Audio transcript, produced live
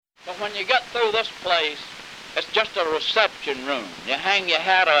But when you get through this place, it's just a reception room. You hang your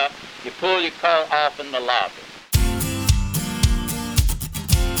hat up, you pull your coat off in the lobby.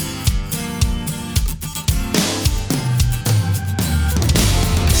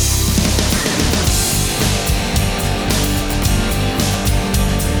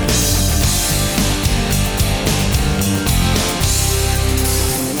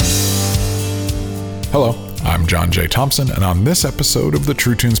 Hello, I'm John J. Thompson, and on this episode of the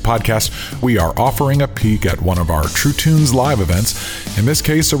True Tunes podcast, we are offering a peek at one of our True Tunes live events, in this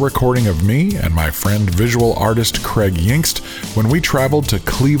case a recording of me and my friend visual artist Craig Yingst when we traveled to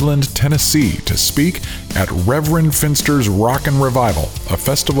Cleveland, Tennessee to speak at Reverend Finster's Rockin' Revival, a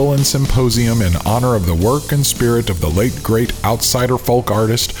festival and symposium in honor of the work and spirit of the late great outsider folk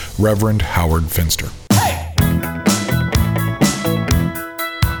artist Reverend Howard Finster.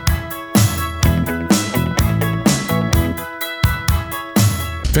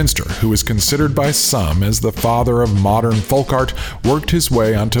 Finster, who is considered by some as the father of modern folk art, worked his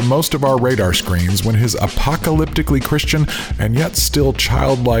way onto most of our radar screens when his apocalyptically Christian and yet still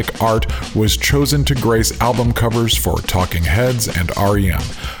childlike art was chosen to grace album covers for Talking Heads and R.E.M.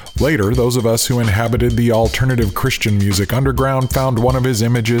 Later, those of us who inhabited the alternative Christian music underground found one of his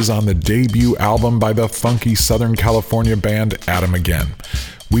images on the debut album by the funky Southern California band Adam Again.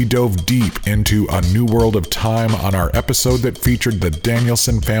 We dove deep into A New World of Time on our episode that featured the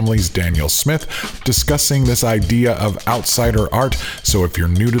Danielson family's Daniel Smith discussing this idea of outsider art, so if you're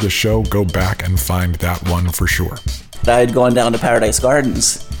new to the show, go back and find that one for sure. I had gone down to Paradise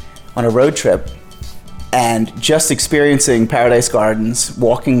Gardens on a road trip, and just experiencing Paradise Gardens,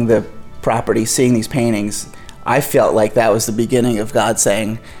 walking the property, seeing these paintings, I felt like that was the beginning of God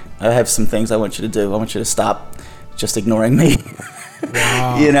saying, I have some things I want you to do. I want you to stop just ignoring me.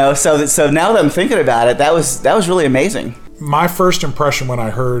 Wow. You know, so now that I'm thinking about it, that was really amazing. My first impression when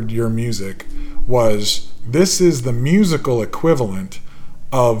I heard your music was this is the musical equivalent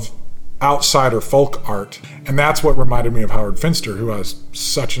of outsider folk art, and that's what reminded me of Howard Finster, who I was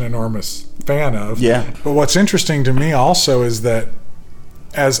such an enormous fan of. Yeah. But what's interesting to me also is that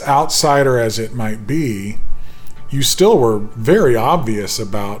as outsider as it might be, you still were very obvious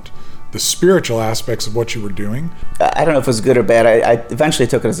about the spiritual aspects of what you were doing. I don't know if it was good or bad. I eventually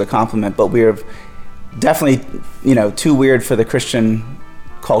took it as a compliment, but we were definitely, too weird for the Christian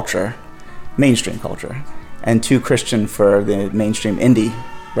culture, mainstream culture, and too Christian for the mainstream indie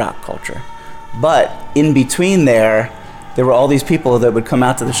rock culture. But in between there were all these people that would come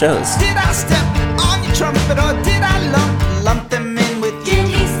out to the shows. Did I step on your trumpet or did I lump them in with you? Did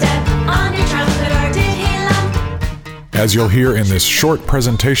he step on your trumpet or did he lump? As you'll hear in this short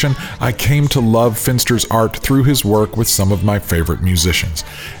presentation, I came to love Finster's art through his work with some of my favorite musicians.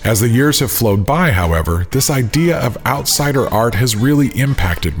 As the years have flowed by, however, this idea of outsider art has really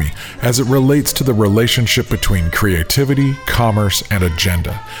impacted me as it relates to the relationship between creativity, commerce, and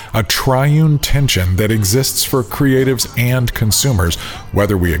agenda, a triune tension that exists for creatives and consumers,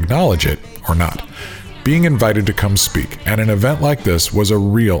 whether we acknowledge it or not. Being invited to come speak at an event like this was a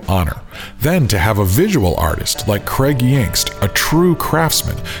real honor. Then to have a visual artist like Craig Yingst, a true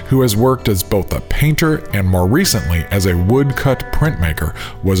craftsman who has worked as both a painter and more recently as a woodcut printmaker,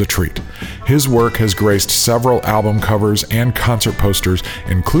 was a treat. His work has graced several album covers and concert posters,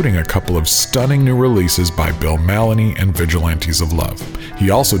 including a couple of stunning new releases by Bill Maloney and Vigilantes of Love. He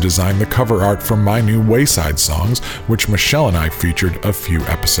also designed the cover art for my new Wayside songs, which Michelle and I featured a few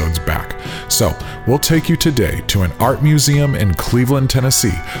episodes back. So, we'll take you today to an art museum in Cleveland,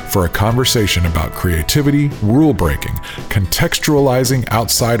 Tennessee for a conversation about creativity, rule breaking, contextualizing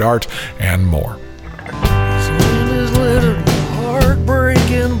outside art, and more. Is littered with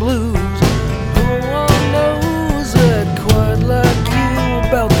heartbreaking blues. No one knows that quite like you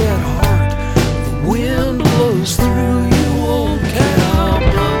about that heart. The wind blows through you, old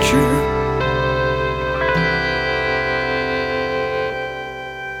cowpuncher.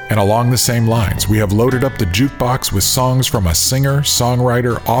 And along the same lines, we have loaded up the jukebox with songs from a singer,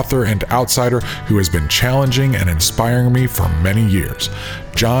 songwriter, author, and outsider who has been challenging and inspiring me for many years.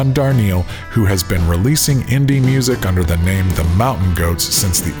 John Darnielle, who has been releasing indie music under the name The Mountain Goats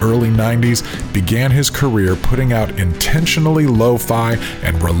since the early 90s, began his career putting out intentionally lo-fi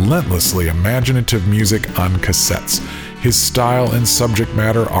and relentlessly imaginative music on cassettes. His style and subject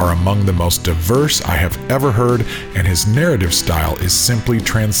matter are among the most diverse I have ever heard, and his narrative style is simply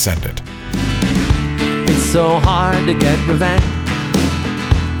transcendent. It's so hard to get revenge.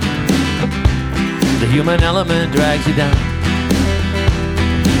 The human element drags you down.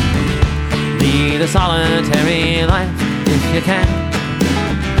 Lead a solitary life if you can.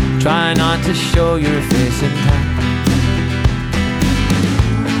 Try not to show your face in town.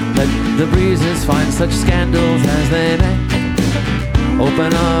 Let the breezes find such scandals as they may.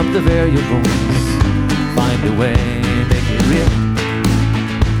 Open up the variables, find a way, make it real,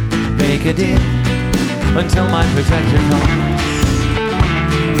 make a deal, until my protector comes.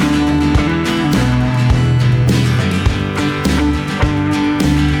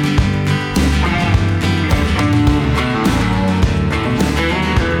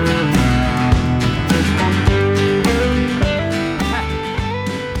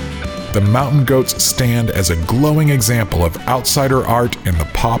 The Mountain Goats stand as a glowing example of outsider art in the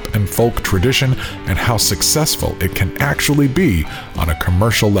pop and folk tradition and how successful it can actually be on a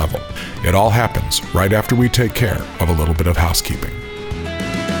commercial level. It all happens right after we take care of a little bit of housekeeping.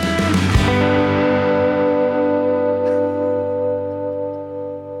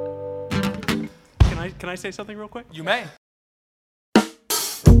 Can I say something real quick? You may.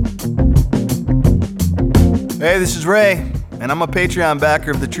 Hey, this is Ray, and I'm a Patreon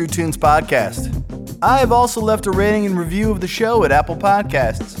backer of the True Tunes podcast. I have also left a rating and review of the show at Apple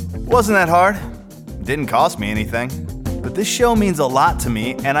Podcasts. Wasn't that hard? It didn't cost me anything. But this show means a lot to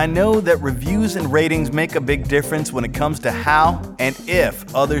me, and I know that reviews and ratings make a big difference when it comes to how and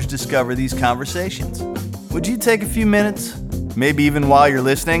if others discover these conversations. Would you take a few minutes, maybe even while you're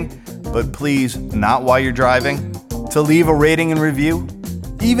listening, but please not while you're driving, to leave a rating and review?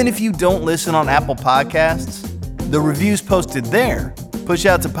 Even if you don't listen on Apple Podcasts, the reviews posted there push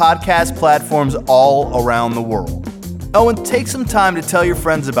out to podcast platforms all around the world. Oh, and take some time to tell your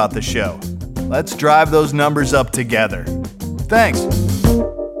friends about the show. Let's drive those numbers up together. Thanks.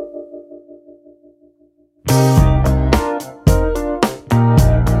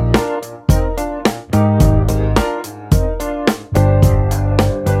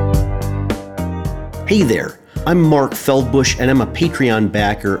 Hey there. I'm Mark Feldbush, and I'm a Patreon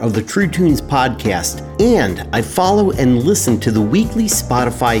backer of the True Tunes podcast, and I follow and listen to the weekly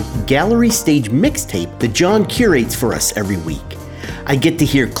Spotify Gallery Stage mixtape that John curates for us every week. I get to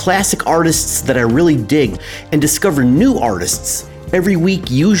hear classic artists that I really dig and discover new artists. Every week,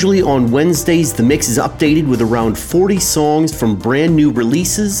 usually on Wednesdays, the mix is updated with around 40 songs from brand new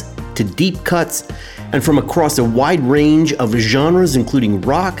releases to deep cuts, and from across a wide range of genres including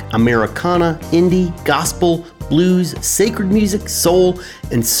rock, Americana, indie, gospel, blues, sacred music, soul,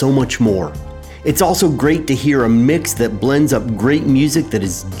 and so much more. It's also great to hear a mix that blends up great music that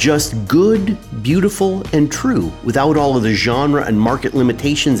is just good, beautiful, and true without all of the genre and market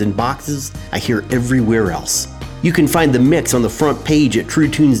limitations and boxes I hear everywhere else. You can find the mix on the front page at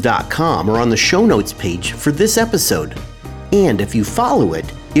truetunes.com or on the show notes page for this episode. And if you follow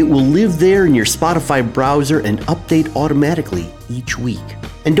it, it will live there in your Spotify browser and update automatically each week.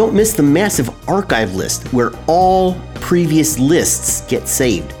 And don't miss the massive archive list where all previous lists get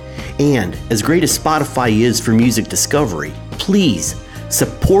saved. And as great as Spotify is for music discovery, please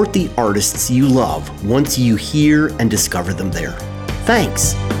support the artists you love once you hear and discover them there.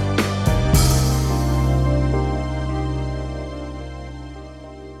 Thanks.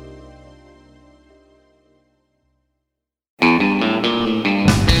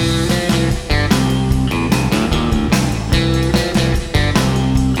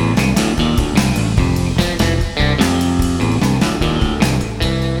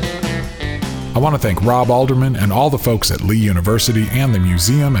 I want to thank Rob Alderman and all the folks at Lee University and the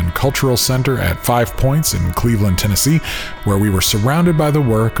Museum and Cultural Center at 5 Points in Cleveland, Tennessee, where we were surrounded by the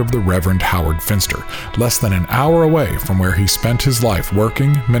work of the Reverend Howard Finster, less than an hour away from where he spent his life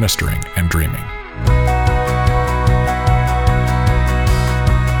working, ministering, and dreaming.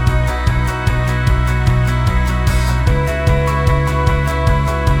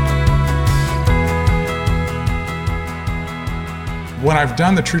 When I've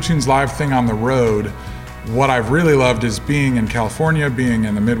done the True Tunes Live thing on the road, what I've really loved is being in California, being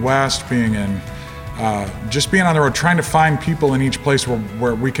in the Midwest, being in just being on the road, trying to find people in each place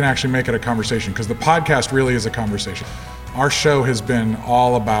where we can actually make it a conversation, because the podcast really is a conversation. Our show has been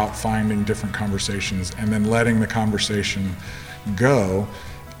all about finding different conversations and then letting the conversation go.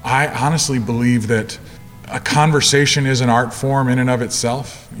 I honestly believe that a conversation is an art form in and of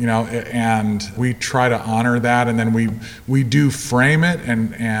itself, and we try to honor that, and then we do frame it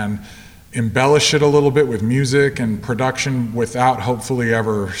and embellish it a little bit with music and production without hopefully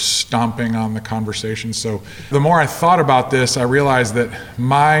ever stomping on the conversation. So the more I thought about this, I realized that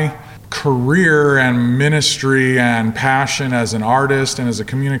my career and ministry and passion as an artist and as a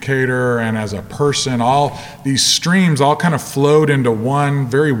communicator and as a person, all these streams all kind of flowed into one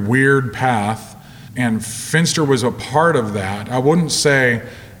very weird path. And Finster was a part of that. I wouldn't say,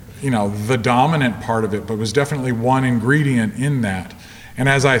 the dominant part of it, but was definitely one ingredient in that. And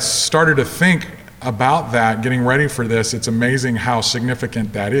as I started to think about that, getting ready for this, it's amazing how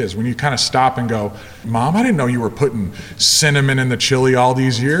significant that is. When you kind of stop and go, Mom, I didn't know you were putting cinnamon in the chili all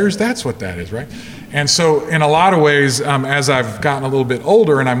these years. That's what that is, right? And so in a lot of ways, as I've gotten a little bit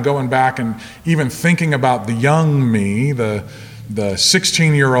older and I'm going back and even thinking about the young me, the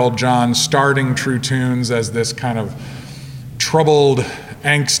 16-year-old John starting True Tunes as this kind of troubled,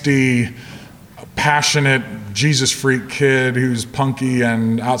 angsty, passionate Jesus freak kid who's punky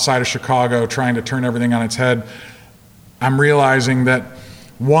and outside of Chicago trying to turn everything on its head, I'm realizing that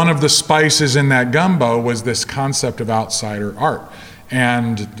one of the spices in that gumbo was this concept of outsider art.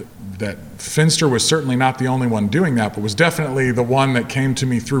 And that Finster was certainly not the only one doing that, but was definitely the one that came to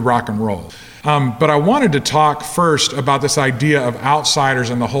me through rock and roll. But I wanted to talk first about this idea of outsiders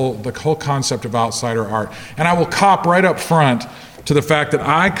and the whole concept of outsider art. And I will cop right up front to the fact that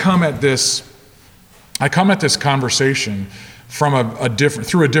I come at this conversation from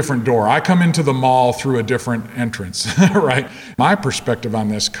through a different door. I come into the mall through a different entrance, right? My perspective on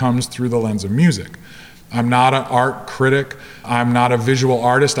this comes through the lens of music. I'm not an art critic. I'm not a visual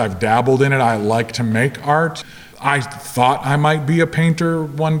artist. I've dabbled in it. I like to make art. I thought I might be a painter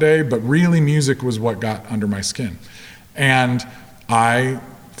one day, but really music was what got under my skin. And I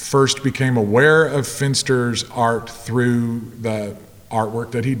first became aware of Finster's art through the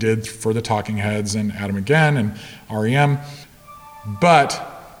artwork that he did for the Talking Heads and Adam Again and REM.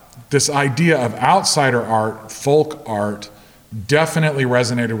 But this idea of outsider art, folk art, definitely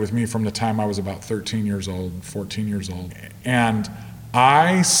resonated with me from the time I was about 13 years old, 14 years old. And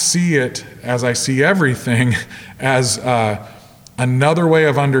I see it, as I see everything, as another way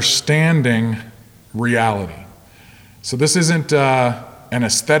of understanding reality. So this isn't an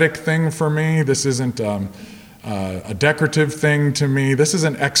aesthetic thing for me. This isn't a decorative thing to me. This is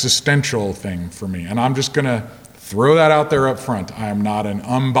an existential thing for me. And I'm just going to throw that out there up front. I am not an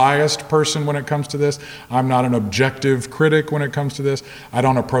unbiased person when it comes to this. I'm not an objective critic when it comes to this. I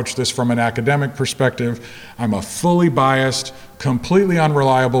don't approach this from an academic perspective. I'm a fully biased, completely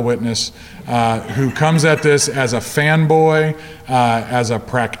unreliable witness who comes at this as a fanboy, as a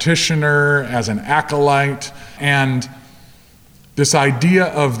practitioner, as an acolyte. And this idea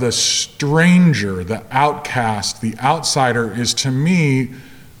of the stranger, the outcast, the outsider is, to me,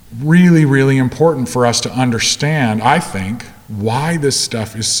 really, really important for us to understand, I think, why this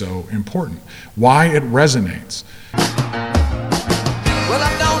stuff is so important, why it resonates. Well,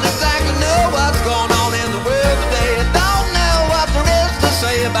 I don't exactly know what's going on in the world today. I don't know what there is to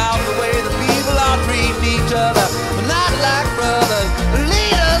say about the way the people are treating each other. We're not like brothers.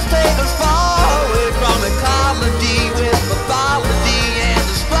 Lead us, take us far away from ecology with mythology and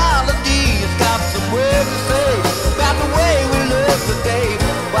astrology. It's got some words to say about the way we live today.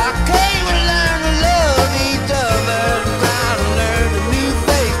 Why can't we learn to love each other and try to learn a new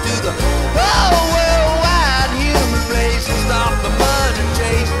face to the whole worldwide human race and stop the money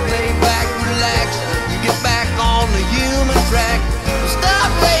chase, lay back, relax, and get back on the human track.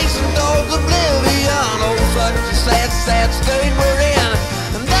 Stop racing towards oblivion. Oh, such a sad, sad state we're in.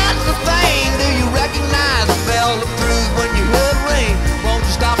 And that's the thing. Do you recognize the bell of truth when you hear it ring? Won't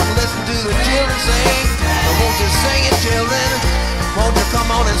you stop and listen to the children sing? Or won't you sing it, children? Won't you come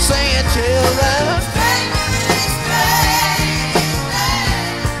on and sing it, children?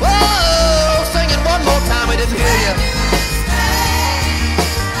 Whoa, sing it one more time, we didn't hear you.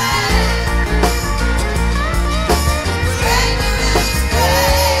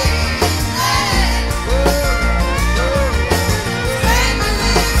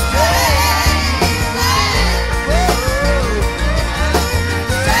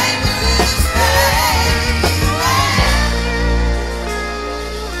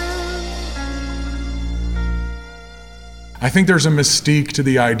 I think there's a mystique to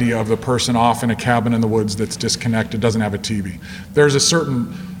the idea of the person off in a cabin in the woods that's disconnected, doesn't have a TV. There's a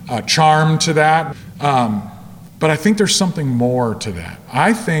certain charm to that, but I think there's something more to that.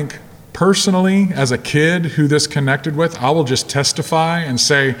 I think personally, as a kid who this connected with, I will just testify and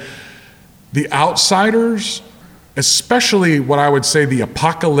say the outsiders, especially what I would say the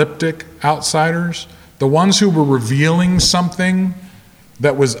apocalyptic outsiders, the ones who were revealing something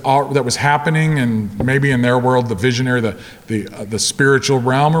that was happening, and maybe in their world, the visionary, the spiritual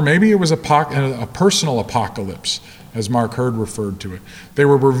realm, or maybe it was a personal apocalypse, as Mark Hurd referred to it. They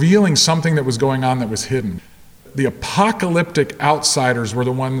were revealing something that was going on that was hidden. The apocalyptic outsiders were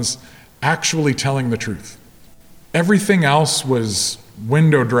the ones actually telling the truth. Everything else was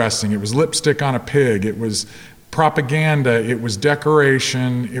window dressing. It was lipstick on a pig. It was propaganda, it was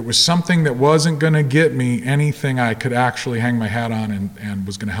decoration, it was something that wasn't going to get me anything I could actually hang my hat on and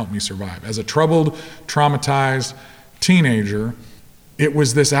was going to help me survive. As a troubled, traumatized teenager, it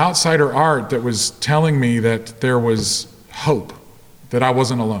was this outsider art that was telling me that there was hope, that I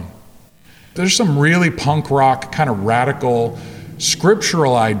wasn't alone. There's some really punk rock, kind of radical,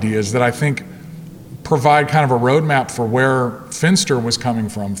 scriptural ideas that I think provide kind of a roadmap for where Finster was coming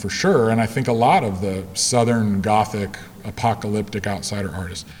from, for sure, and I think a lot of the Southern Gothic, apocalyptic outsider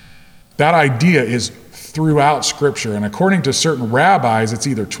artists. That idea is throughout Scripture, and according to certain rabbis, it's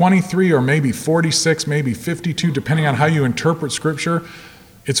either 23 or maybe 46, maybe 52, depending on how you interpret Scripture.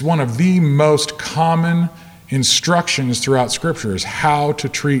 It's one of the most common instructions throughout Scripture is how to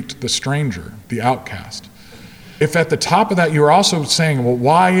treat the stranger, the outcast. If at the top of that you're also saying, well,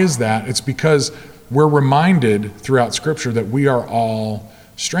 why is that? It's because we're reminded throughout Scripture that we are all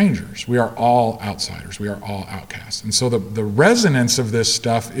strangers. We are all outsiders. We are all outcasts. And so the resonance of this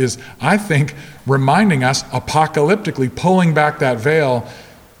stuff is, I think, reminding us apocalyptically, pulling back that veil,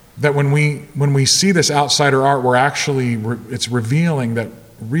 that when we see this outsider art, we're actually, it's revealing that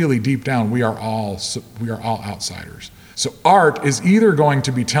really deep down we are all outsiders. So art is either going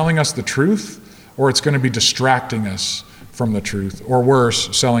to be telling us the truth, or it's going to be distracting us from the truth, or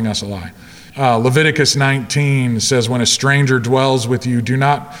worse, selling us a lie. Leviticus 19 says, when a stranger dwells with you, do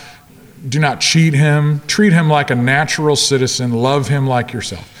not cheat him, treat him like a natural citizen, love him like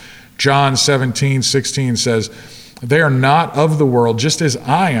yourself. John 17:16 says, they are not of the world, just as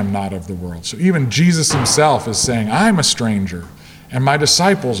I am not of the world. So even Jesus himself is saying, I'm a stranger, and my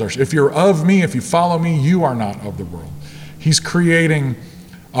disciples are. If you're of me, if you follow me, you are not of the world. He's creating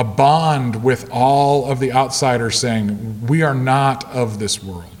a bond with all of the outsiders, saying, we are not of this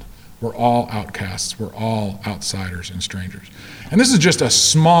world. We're all outcasts. We're all outsiders and strangers. And this is just a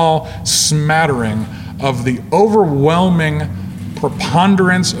small smattering of the overwhelming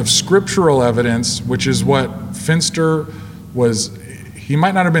preponderance of scriptural evidence, which is what Finster was. He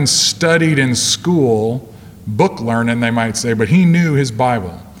might not have been studied in school, book learning, they might say, but he knew his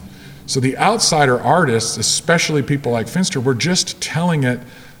Bible. So the outsider artists, especially people like Finster, were just telling it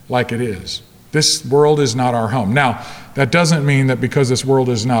like it is. This world is not our home. Now, that doesn't mean that because this world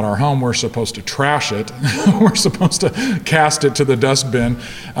is not our home, we're supposed to trash it. We're supposed to cast it to the dustbin.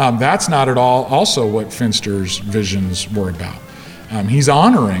 That's not at all also what Finster's visions were about. He's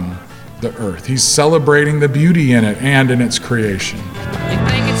honoring the earth. He's celebrating the beauty in it and in its creation. You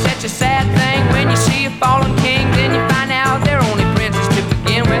think it's such a sad thing when you see a fallen king, then you find out they're only princes to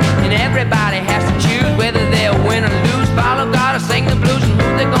begin with, and everybody has to choose whether they'll win or lose, follow God or sing the blues, and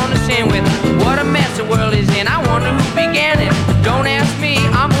who they're gonna sing with. What a mess the world is in, I wonder who began it. Don't ask me,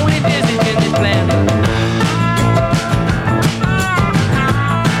 I'm only visiting this planet.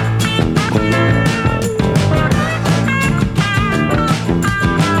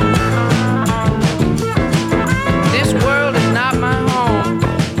 This world is not my home,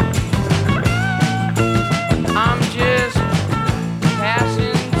 I'm just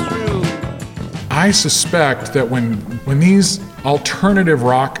passing through. I suspect that when these alternative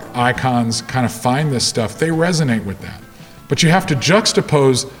rock icons kind of find this stuff, they resonate with that. But you have to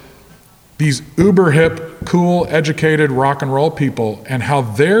juxtapose these uber hip, cool, educated rock and roll people and how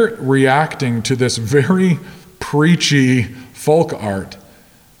they're reacting to this very preachy folk art.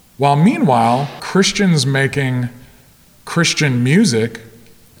 While meanwhile, Christians making Christian music,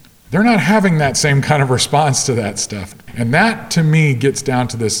 they're not having that same kind of response to that stuff. And that, to me, gets down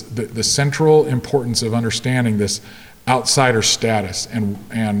to this, the central importance of understanding this outsider status,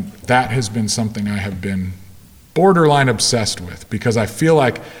 and that has been something I have been borderline obsessed with, because I feel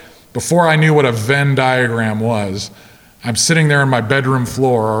like before I knew what a Venn diagram was, I'm sitting there on my bedroom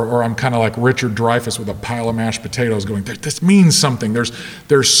floor, or I'm kind of like Richard Dreyfuss with a pile of mashed potatoes going, this means something.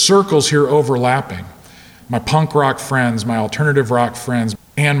 There's circles here overlapping. My punk rock friends, my alternative rock friends,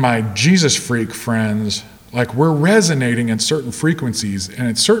 and my Jesus freak friends, like we're resonating in certain frequencies, and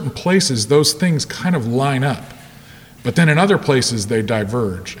in certain places those things kind of line up. But then in other places, they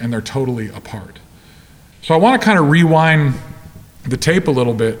diverge, and they're totally apart. So I want to kind of rewind the tape a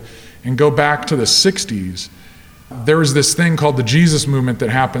little bit and go back to the 60s. There was this thing called the Jesus movement that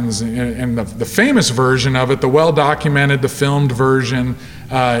happens, and the famous version of it, the well-documented, the filmed version,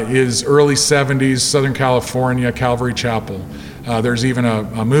 is early 70s, Southern California, Calvary Chapel. There's even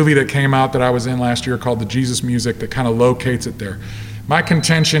a movie that came out that I was in last year called The Jesus Music that kind of locates it there. My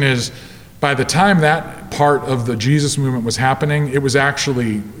contention is, by the time that part of the Jesus movement was happening, it was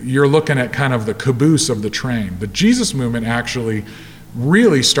actually, you're looking at kind of the caboose of the train. The Jesus movement actually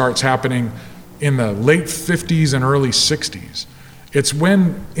really starts happening in the late 50s and early 60s. It's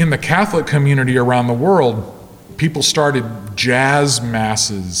when, in the Catholic community around the world, people started jazz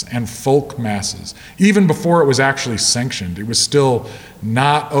masses and folk masses. Even before it was actually sanctioned, it was still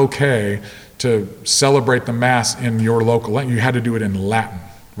not okay to celebrate the Mass in your local language, you had to do it in Latin,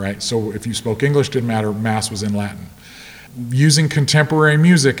 right? So if you spoke English, didn't matter, Mass was in Latin. Using contemporary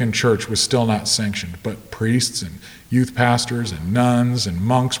music in church was still not sanctioned, but priests and youth pastors and nuns and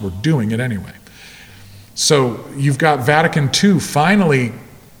monks were doing it anyway. So you've got Vatican II finally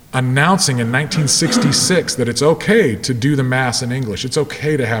announcing in 1966 that it's okay to do the Mass in English. It's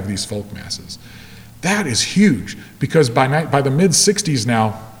okay to have these folk masses. That is huge, because by the mid-60s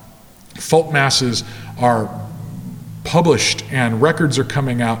now, folk masses are published and records are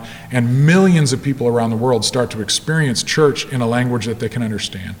coming out, and millions of people around the world start to experience church in a language that they can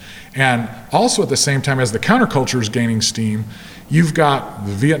understand. And also at the same time as the counterculture is gaining steam, you've got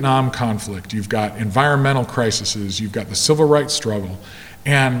the Vietnam conflict, you've got environmental crises, you've got the civil rights struggle,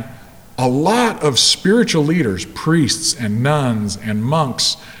 and a lot of spiritual leaders, priests and nuns and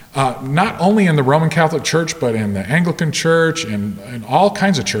monks, not only in the Roman Catholic Church, but in the Anglican Church and all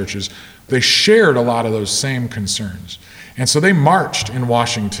kinds of churches, they shared a lot of those same concerns. And so they marched in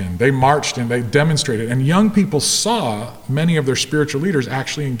Washington, they marched and they demonstrated, and young people saw many of their spiritual leaders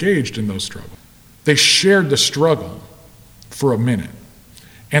actually engaged in those struggles. They shared the struggle for a minute.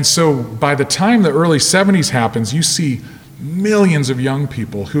 And so by the time the early 70s happens, you see millions of young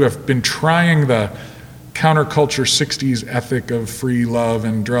people who have been trying the counterculture 60s ethic of free love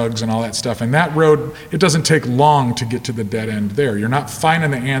and drugs and all that stuff. And that road, it doesn't take long to get to the dead end there. You're not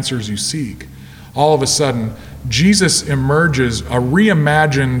finding the answers you seek. All of a sudden, Jesus emerges, a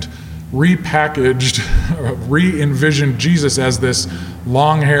reimagined, repackaged, re-envisioned Jesus as this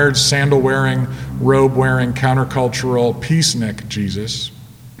long-haired, sandal-wearing, robe-wearing, countercultural peacenik Jesus.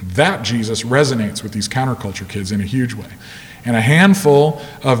 That Jesus resonates with these counterculture kids in a huge way. And a handful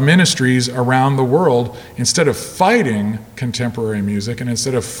of ministries around the world, instead of fighting contemporary music and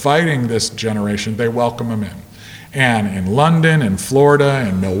instead of fighting this generation, they welcome them in. And in London, in Florida,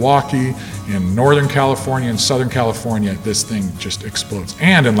 in Milwaukee, in Northern California, and Southern California, this thing just explodes.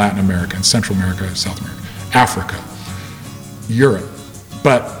 And in Latin America, and Central America, and South America, Africa, Europe.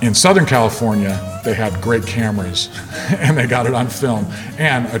 But in Southern California, they had great cameras, and they got it on film.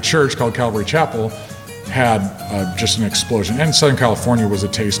 And a church called Calvary Chapel had just an explosion. And Southern California was a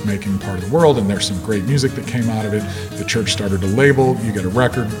taste-making part of the world, and there's some great music that came out of it. The church started a label. You get a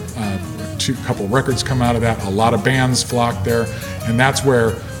record, couple of records come out of that. A lot of bands flocked there. And that's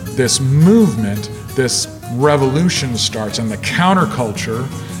where this movement, this revolution starts, and the counterculture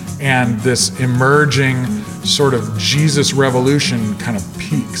and this emerging sort of Jesus revolution kind of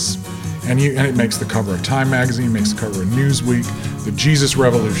peaks. And it makes the cover of Time magazine, makes the cover of Newsweek, the Jesus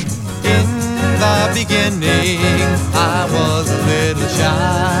revolution. In the beginning, I was a little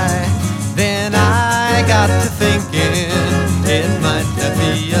shy. Then I got to thinking it might not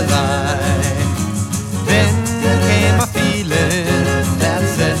be a lie. Then came a feeling that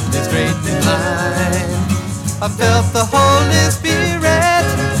set me straight in line. I felt the Holy Spirit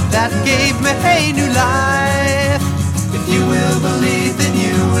that gave me a new life. If you will believe, then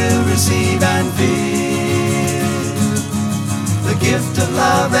you will receive and feel. The gift of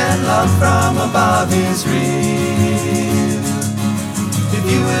love and love from above is real. If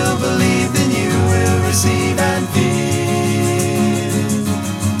you will believe, then you will receive and feel.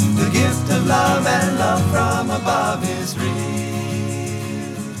 The gift of love and love from above is real.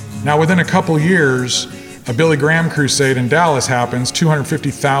 Now, within a couple years, a Billy Graham crusade in Dallas happens.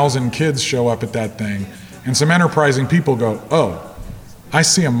 250,000 kids show up at that thing. And some enterprising people go, oh, I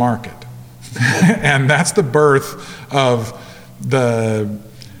see a market. And that's the birth of the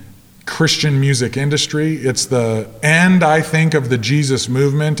Christian music industry. It's the end, I think, of the Jesus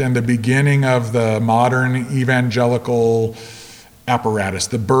movement and the beginning of the modern evangelical apparatus,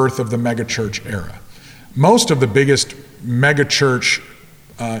 the birth of the megachurch era. Most of the biggest megachurch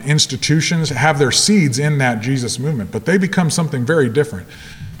institutions have their seeds in that Jesus movement, but they become something very different.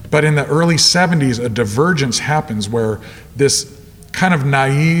 But in the early 70s, a divergence happens where this kind of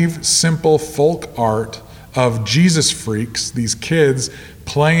naive, simple folk art of Jesus freaks, these kids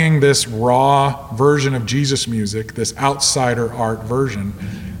playing this raw version of Jesus music, this outsider art version,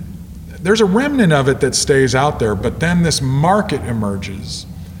 there's a remnant of it that stays out there, but then this market emerges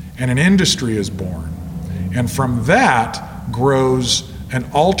and an industry is born. And from that grows an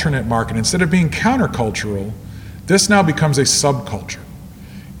alternate market. Instead of being countercultural, this now becomes a subculture.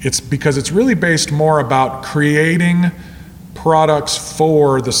 It's because it's really based more about creating products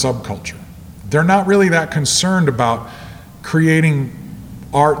for the subculture. They're not really that concerned about creating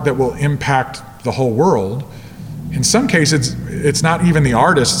art that will impact the whole world. In some cases, it's not even the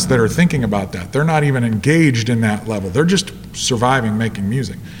artists that are thinking about that. They're not even engaged in that level. They're just surviving making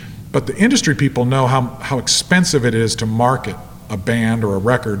music. But the industry people know how expensive it is to market a band or a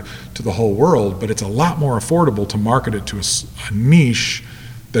record to the whole world, but it's a lot more affordable to market it to a niche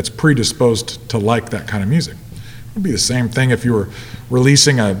that's predisposed to like that kind of music. It would be the same thing if you were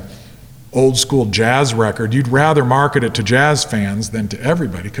releasing a old school jazz record. You'd rather market it to jazz fans than to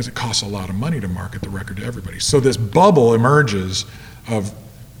everybody because it costs a lot of money to market the record to everybody. So this bubble emerges of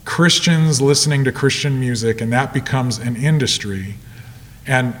Christians listening to Christian music, and that becomes an industry.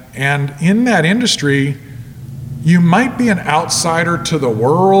 And in that industry, you might be an outsider to the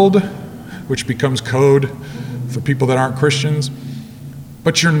world, which becomes code for people that aren't Christians,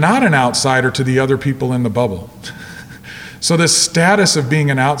 but you're not an outsider to the other people in the bubble. So this status of being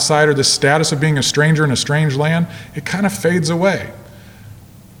an outsider, this status of being a stranger in a strange land, it kind of fades away.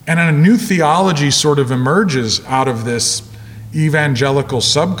 And a new theology sort of emerges out of this evangelical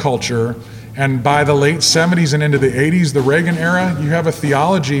subculture. And by the late 70s and into the 80s, the Reagan era, you have a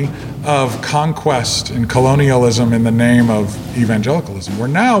theology of conquest and colonialism in the name of evangelicalism. Where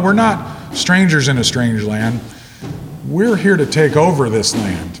now we're not strangers in a strange land. We're here to take over this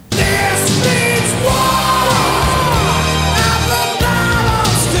land.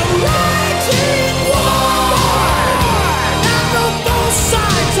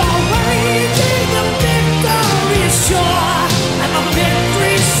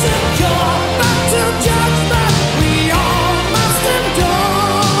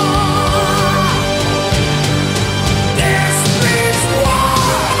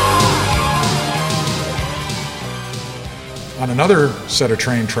 On another set of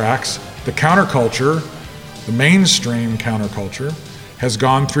train tracks, the counterculture, the mainstream counterculture, has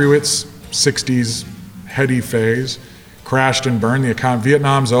gone through its 60s heady phase, crashed and burned. The economy,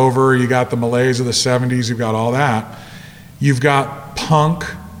 Vietnam's over, you got the malaise of the 70s, you've got all that. You've got punk,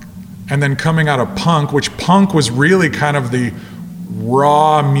 and then coming out of punk, which punk was really kind of the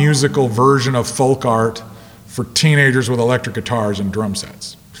raw musical version of folk art for teenagers with electric guitars and drum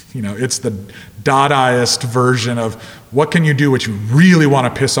sets. You know, it's the Dadaist version of what can you do what you really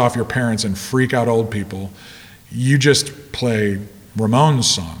want to piss off your parents and freak out old people. You just play Ramones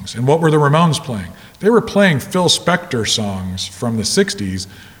songs. And what were the Ramones playing? They were playing Phil Spector songs from the 60s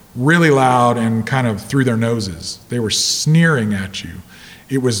really loud and kind of through their noses. They were sneering at you.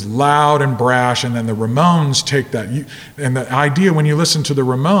 It was loud and brash, and then the Ramones take that. And the idea when you listen to the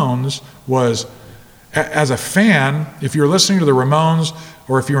Ramones was, as a fan, if you're listening to the Ramones,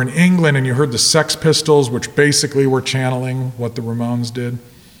 or if you're in England and you heard the Sex Pistols, which basically were channeling what the Ramones did,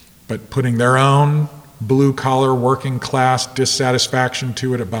 but putting their own blue-collar, working-class dissatisfaction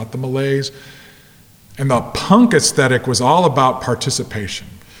to it about the malaise. And the punk aesthetic was all about participation.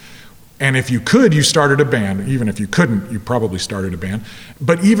 And if you could, you started a band. Even if you couldn't, you probably started a band.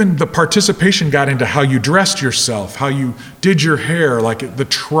 But even the participation got into how you dressed yourself, how you did your hair. Like the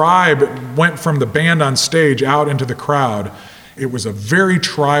tribe went from the band on stage out into the crowd. It was a very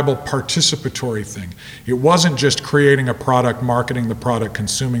tribal, participatory thing. It wasn't just creating a product, marketing the product,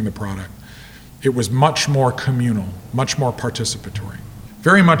 consuming the product. It was much more communal, much more participatory.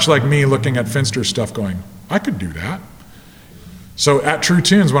 Very much like me looking at Finster's stuff going, I could do that. So at True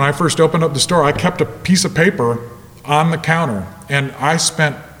Tunes, when I first opened up the store, I kept a piece of paper on the counter, and I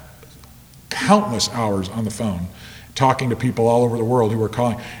spent countless hours on the phone talking to people all over the world who were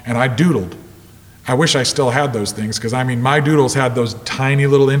calling, and I doodled. I wish I still had those things, because I mean, my doodles had those tiny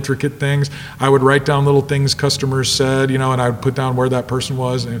little intricate things. I would write down little things customers said, and I would put down where that person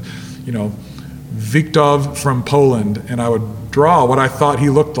was, and, Wiktow from Poland, and I would draw what I thought he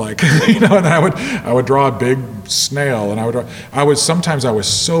looked like, and I would draw a big snail, and I was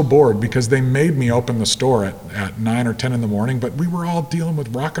so bored because they made me open the store at 9 or 10 in the morning, but we were all dealing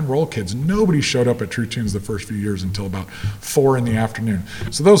with rock and roll kids. Nobody showed up at True Tunes the first few years until about 4 in the afternoon.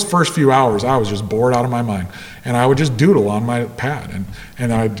 So those first few hours, I was just bored out of my mind, and I would just doodle on my pad,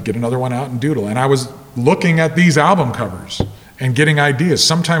 and I'd get another one out and doodle, and I was looking at these album covers and getting ideas,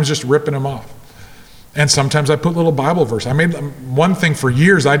 sometimes just ripping them off. And sometimes I put little Bible verses. I made one thing for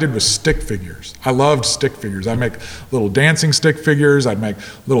years I did was stick figures. I loved stick figures. I'd make little dancing stick figures. I'd make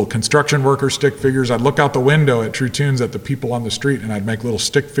little construction worker stick figures. I'd look out the window at True Tunes at the people on the street, and I'd make little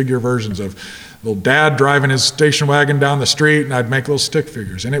stick figure versions of little dad driving his station wagon down the street, and I'd make little stick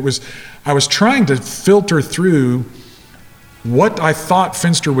figures. And I was trying to filter through what I thought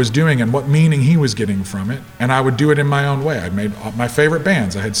Finster was doing and what meaning he was getting from it, and I would do it in my own way. I made my favorite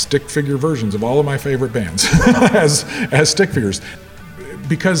bands. I had stick figure versions of all of my favorite bands as stick figures,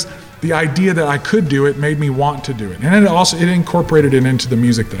 because the idea that I could do it made me want to do it, and it incorporated it into the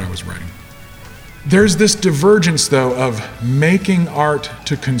music that I was writing. There's this divergence, though, of making art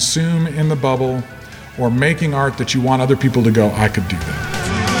to consume in the bubble or making art that you want other people to go, I could do that.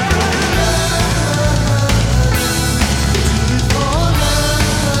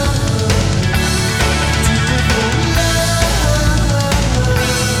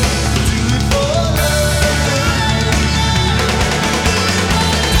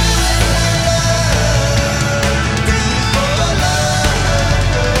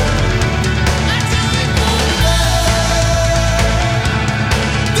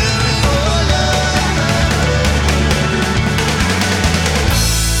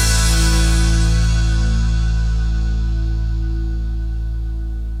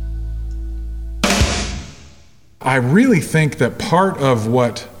 I really think that part of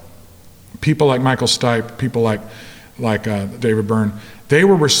what people like Michael Stipe, people like David Byrne, they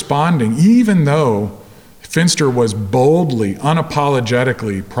were responding, even though Finster was boldly,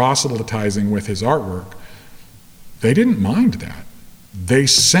 unapologetically proselytizing with his artwork, they didn't mind that. They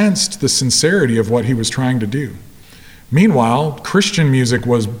sensed the sincerity of what he was trying to do. Meanwhile, Christian music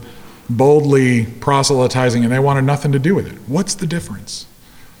was boldly proselytizing and they wanted nothing to do with it. What's the difference?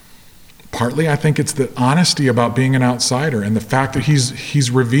 Partly, I think it's the honesty about being an outsider and the fact that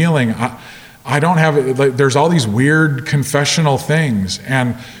he's revealing, I don't have, like, there's all these weird confessional things,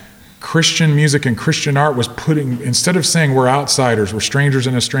 and Christian music and Christian art was putting, instead of saying we're outsiders, we're strangers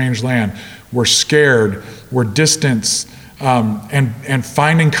in a strange land, we're scared, we're distant, and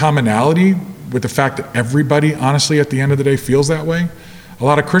finding commonality with the fact that everybody, honestly, at the end of the day feels that way. A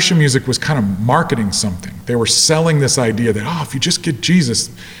lot of Christian music was kind of marketing something. They were selling this idea that, if you just get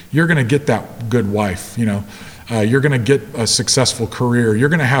Jesus, you're going to get that good wife, you're going to get a successful career, you're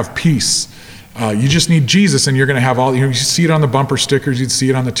going to have peace. You just need Jesus and you're going to have all, you see it on the bumper stickers, you'd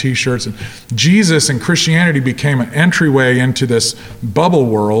see it on the t-shirts. And Jesus and Christianity became an entryway into this bubble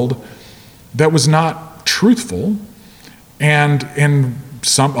world that was not truthful. And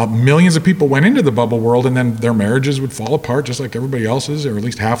millions of people went into the bubble world, and then their marriages would fall apart just like everybody else's, or at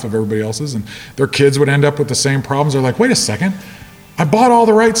least half of everybody else's, and their kids would end up with the same problems. They're like, wait a second, I bought all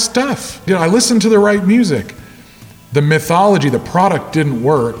the right stuff. I listened to the right music. The mythology, the product didn't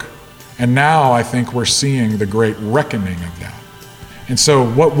work, and now I think we're seeing the great reckoning of that. And so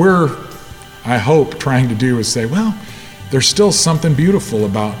what we're, I hope, trying to do is say, well, there's still something beautiful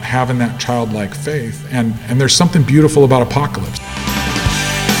about having that childlike faith, and there's something beautiful about apocalypse.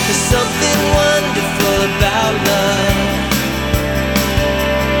 There's something wonderful about love.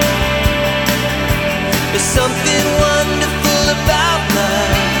 There's something wonderful about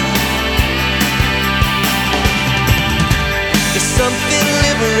love. There's something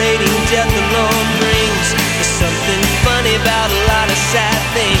liberating death alone brings. There's something funny about a lot of sad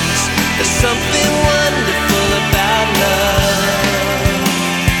things. There's something wonderful about love.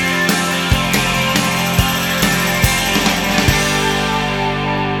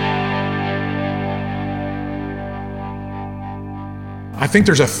 I think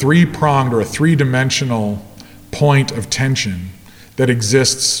there's a three-pronged or a three-dimensional point of tension that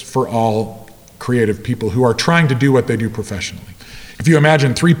exists for all creative people who are trying to do what they do professionally. If you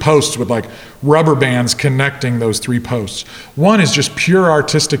imagine three posts with like rubber bands connecting those three posts, one is just pure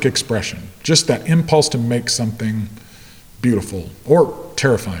artistic expression, just that impulse to make something beautiful or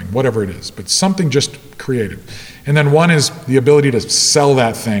terrifying, whatever it is, but something just creative. And then one is the ability to sell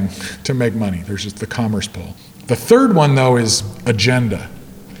that thing to make money. There's just the commerce pole. The third one, though, is agenda.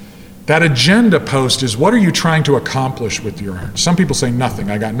 That agenda post is, what are you trying to accomplish with your art? Some people say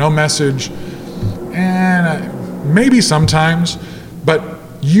nothing. I got no message, and maybe sometimes, but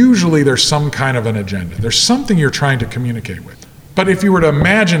usually there's some kind of an agenda. There's something you're trying to communicate with. But if you were to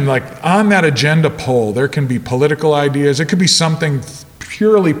imagine, like, on that agenda pole, there can be political ideas. It could be something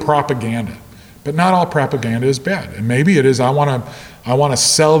purely propaganda. But not all propaganda is bad. And maybe it is, I want to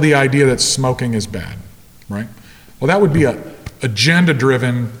sell the idea that smoking is bad, right? Well, that would be an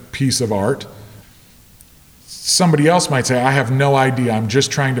agenda-driven piece of art. Somebody else might say, I have no idea. I'm just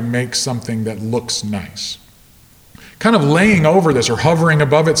trying to make something that looks nice. Kind of laying over this or hovering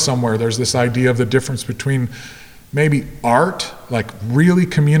above it somewhere, there's this idea of the difference between maybe art, like really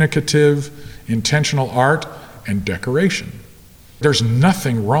communicative, intentional art, and decoration. There's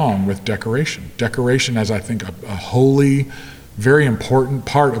nothing wrong with decoration. Decoration is, I think, a holy, very important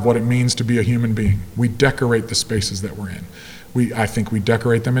part of what it means to be a human being. We decorate the spaces that we're in. I think we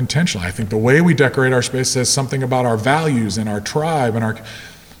decorate them intentionally. I think the way we decorate our space says something about our values and our tribe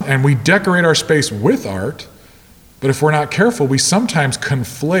and we decorate our space with art, but if we're not careful, we sometimes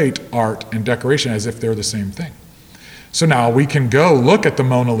conflate art and decoration as if they're the same thing. So now we can go look at the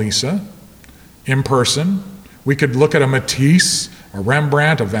Mona Lisa in person. We could look at a Matisse, a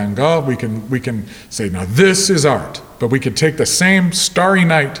Rembrandt, a Van Gogh. We can say, now this is art. But we could take the same Starry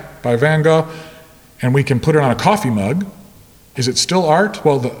Night by Van Gogh and we can put it on a coffee mug. Is it still art?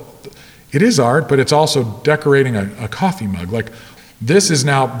 Well, it is art, but it's also decorating a coffee mug. Like, this is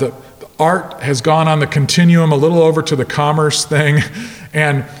now, the art has gone on the continuum a little over to the commerce thing,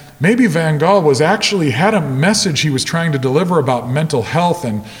 and maybe Van Gogh had a message he was trying to deliver about mental health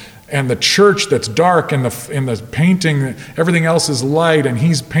and the church that's dark, and in the painting, everything else is light, and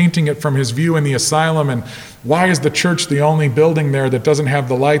he's painting it from his view in the asylum, and why is the church the only building there that doesn't have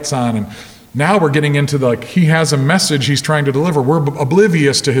the lights on? And Now we're getting into he has a message he's trying to deliver. We're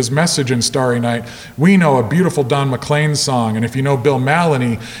oblivious to his message in Starry Night. We know a beautiful Don McLean song, and if you know Bill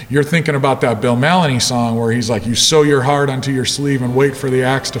Maloney, you're thinking about that Bill Maloney song where he's like, you sew your heart onto your sleeve and wait for the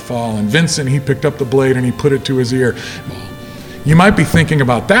axe to fall. And Vincent, he picked up the blade and he put it to his ear. You might be thinking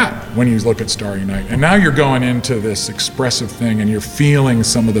about that when you look at Starry Night. And now you're going into this expressive thing and you're feeling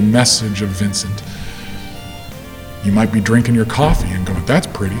some of the message of Vincent. You might be drinking your coffee and going, that's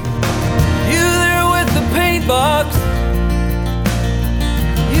pretty. Paint box,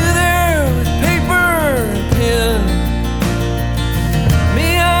 you there with paper and pen.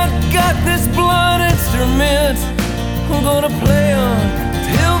 Me, I got this blunt instrument I'm gonna play on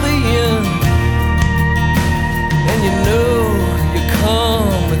till the end. And you know you come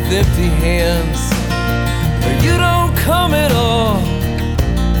with empty hands, or you don't come at all.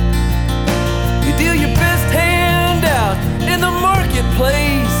 You deal your best hand out in the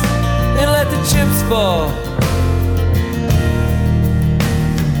marketplace and let the chips fall.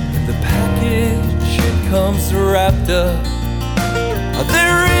 The package, it comes wrapped up.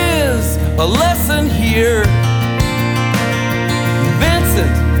 There is a lesson here.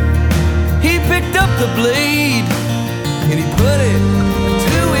 Vincent, he picked up the blade and he put it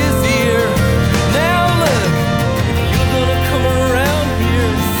to his ear. Now look, if you're gonna come around here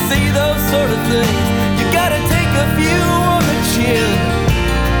and see those sort of things, you gotta take a few on the chin.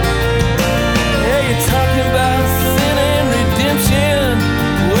 You're talking about sin and redemption.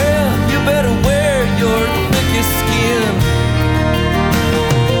 Well, you better wear your thickest skin.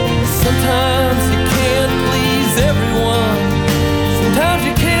 Sometimes you can't please everyone. Sometimes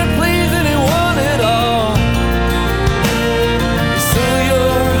you can't please anyone at all. Sew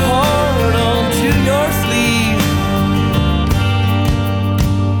your heart onto your sleeve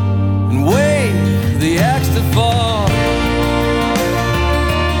and wait for the axe to fall.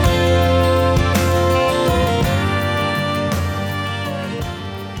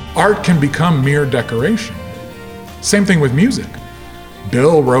 Art can become mere decoration. Same thing with music.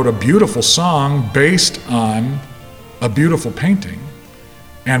 Bill wrote a beautiful song based on a beautiful painting,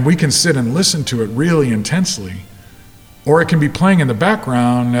 and we can sit and listen to it really intensely, or it can be playing in the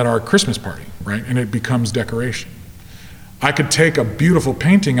background at our Christmas party, right? And it becomes decoration. I could take a beautiful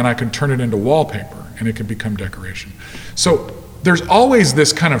painting and I could turn it into wallpaper, and it could become decoration. So there's always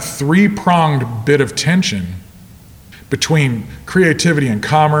this kind of three-pronged bit of tension between creativity and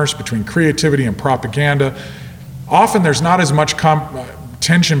commerce, between creativity and propaganda. Often there's not as much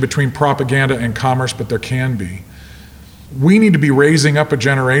tension between propaganda and commerce, but there can be. We need to be raising up a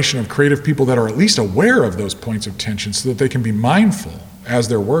generation of creative people that are at least aware of those points of tension so that they can be mindful as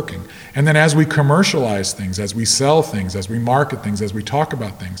they're working. And then as we commercialize things, as we sell things, as we market things, as we talk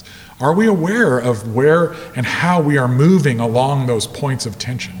about things, are we aware of where and how we are moving along those points of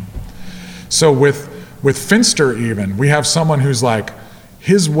tension? So with Finster even, we have someone who's like,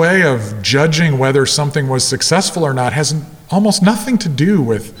 his way of judging whether something was successful or not has almost nothing to do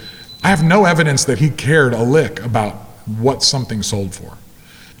with, I have no evidence that he cared a lick about what something sold for.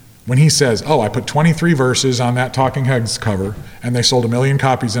 When he says, I put 23 verses on that Talking Heads cover and they sold 1 million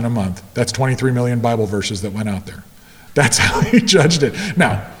copies in a month, that's 23 million Bible verses that went out there. That's how he judged it.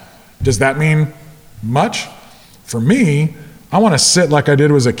 Now, does that mean much? For me, I want to sit like I did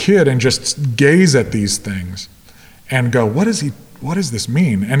as a kid and just gaze at these things and go, what does this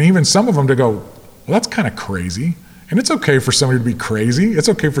mean? And even some of them to go, well, that's kind of crazy. And it's okay for somebody to be crazy. It's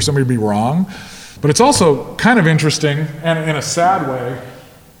okay for somebody to be wrong. But it's also kind of interesting, and in a sad way,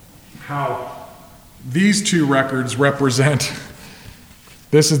 how these two records represent,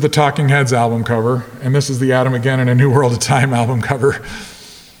 this is the Talking Heads album cover, and this is the Adam Again and A New World of Time album cover.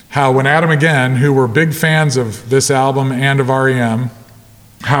 How when Adam Again, who were big fans of this album and of REM,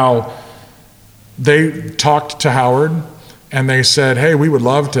 how they talked to Howard and they said, hey, we would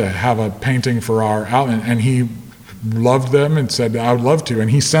love to have a painting for our album. And he loved them and said, I would love to. And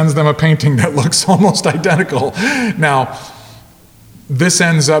he sends them a painting that looks almost identical. Now, this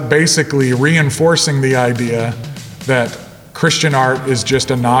ends up basically reinforcing the idea that Christian art is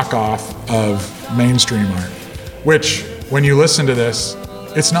just a knockoff of mainstream art, which, when you listen to this,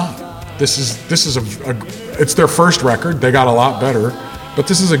 it's not. This is it's their first record. They got a lot better, but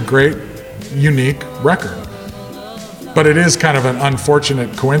this is a great, unique record. But it is kind of an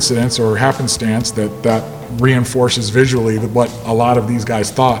unfortunate coincidence or happenstance that reinforces visually what a lot of these guys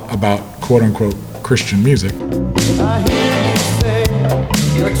thought about quote-unquote Christian music. I hear you say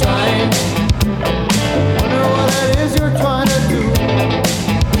you're trying. Wonder what it is you're trying to do.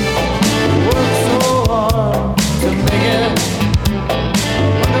 You work so hard to make it.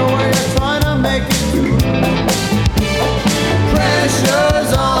 Wonder where you're trying to make it to.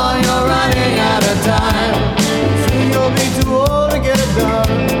 Pressure's on, you're running is done.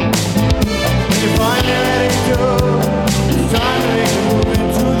 When you find you're ready to go, it's time to make a move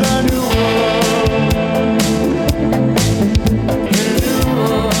into the new world. In a new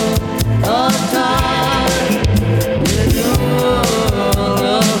world of time. In a new world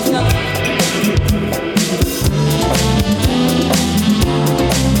of time.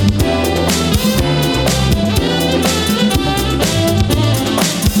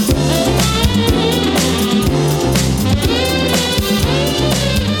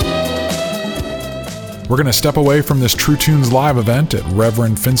 We're going to step away from this True Tunes live event at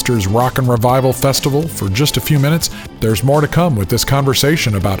Reverend Finster's Rock and Revival Festival for just a few minutes. There's more to come with this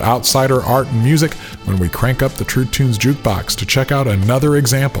conversation about outsider art and music when we crank up the True Tunes jukebox to check out another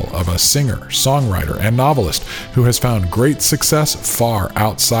example of a singer, songwriter, and novelist who has found great success far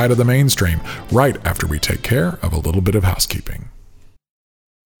outside of the mainstream, right after we take care of a little bit of housekeeping.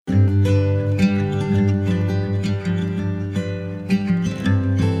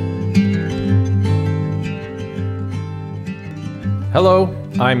 Hello,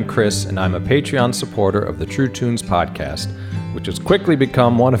 I'm Chris, and I'm a Patreon supporter of the True Tunes podcast, which has quickly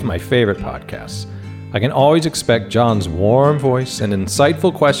become one of my favorite podcasts. I can always expect John's warm voice and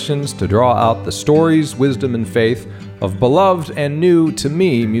insightful questions to draw out the stories, wisdom, and faith of beloved and new to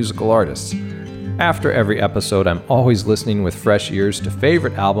me musical artists. After every episode, I'm always listening with fresh ears to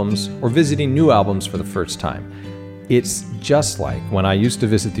favorite albums or visiting new albums for the first time. It's just like when I used to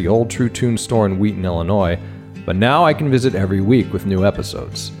visit the old True Tunes store in Wheaton, Illinois, but now I can visit every week with new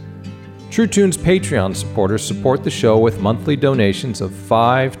episodes. True Tunes Patreon supporters support the show with monthly donations of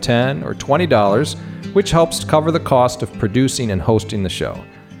 $5, $10, or $20, which helps cover the cost of producing and hosting the show.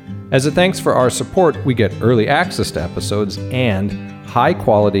 As a thanks for our support, we get early access to episodes and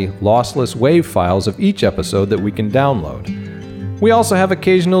high-quality, lossless WAV files of each episode that we can download. We also have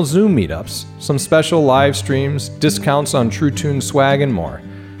occasional Zoom meetups, some special live streams, discounts on True Tunes swag, and more.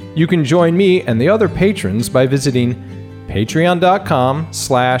 You can join me and the other patrons by visiting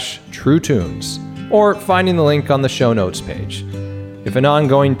patreon.com/TrueTunes or finding the link on the show notes page. If an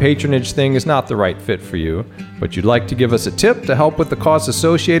ongoing patronage thing is not the right fit for you, but you'd like to give us a tip to help with the costs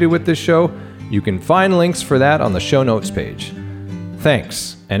associated with this show, you can find links for that on the show notes page.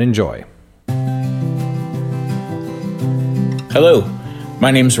 Thanks, and enjoy. Hello,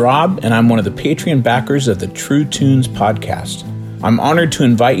 my name's Rob, and I'm one of the Patreon backers of the True Tunes podcast. I'm honored to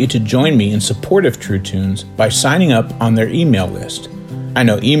invite you to join me in support of True Tunes by signing up on their email list. I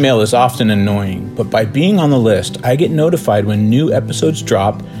know email is often annoying, but by being on the list, I get notified when new episodes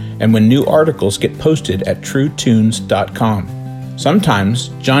drop and when new articles get posted at truetunes.com. Sometimes,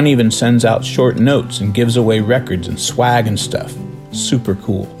 John even sends out short notes and gives away records and swag and stuff. Super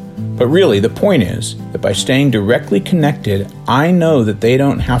cool. But really, the point is that by staying directly connected, I know that they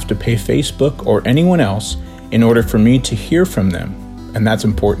don't have to pay Facebook or anyone else in order for me to hear from them, and that's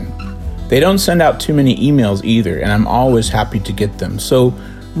important. They don't send out too many emails either, and I'm always happy to get them. So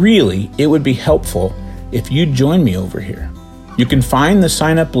really, it would be helpful if you join me over here. You can find the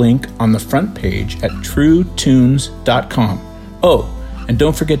sign-up link on the front page at truetunes.com. Oh, and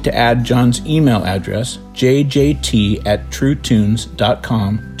don't forget to add John's email address,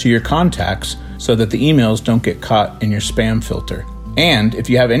 jjt@truetunes.com, to your contacts so that the emails don't get caught in your spam filter. And if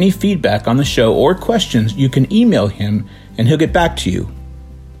you have any feedback on the show or questions, you can email him and he'll get back to you.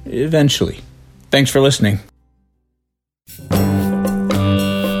 Eventually. Thanks for listening.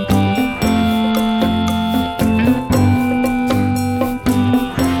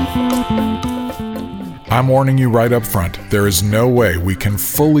 I'm warning you right up front, there is no way we can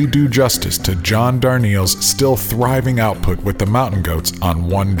fully do justice to John Darnielle's still thriving output with the Mountain Goats on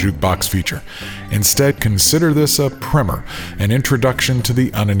one jukebox feature. Instead, consider this a primer, an introduction to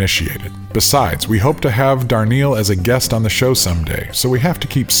the uninitiated. Besides, we hope to have Darnielle as a guest on the show someday, so we have to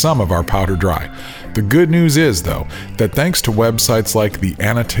keep some of our powder dry. The good news is, though, that thanks to websites like the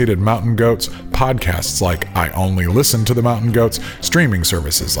Annotated Mountain Goats, podcasts like I Only Listen to the Mountain Goats, streaming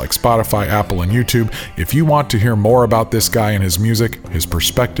services like Spotify, Apple, and YouTube, if you want to hear more about this guy and his music, his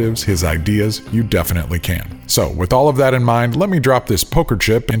perspectives, his ideas, you definitely can. So, with all of that in mind, let me drop this poker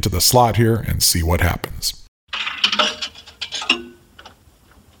chip into the slot here and see what happens.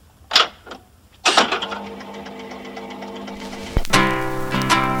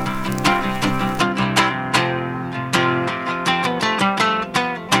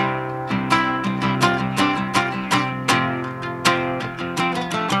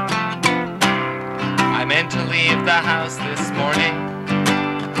 I meant to leave the house this morning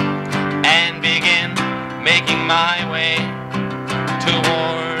and begin making my way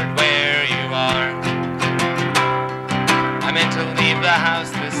toward where you are. I meant to leave the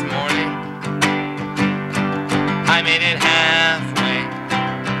house this morning. I made it halfway.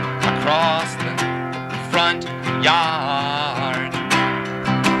 yard.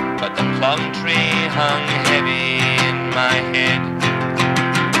 But the plum tree hung heavy in my head,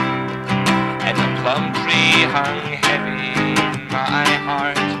 and the plum tree hung heavy in my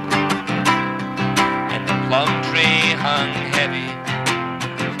heart, and the plum tree hung heavy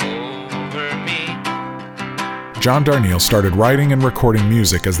over me. John Darnielle started writing and recording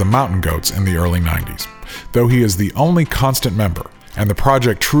music as the Mountain Goats in the early 90s. Though he is the only constant member, and the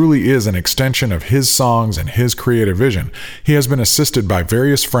project truly is an extension of his songs and his creative vision, he has been assisted by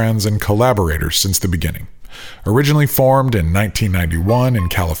various friends and collaborators since the beginning. Originally formed in 1991 in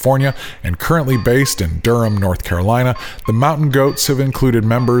California and currently based in Durham, North Carolina, the Mountain Goats have included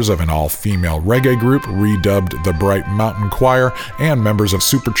members of an all-female reggae group redubbed the Bright Mountain Choir and members of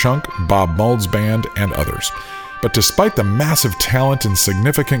Superchunk, Bob Mould's band, and others. But despite the massive talent and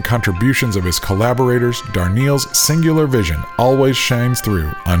significant contributions of his collaborators, Darnielle's singular vision always shines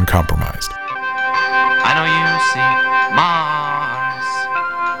through uncompromised. I know you see Mars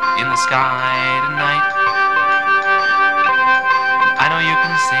in the sky tonight. I know you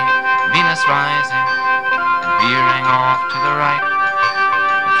can see Venus rising and veering off to the right.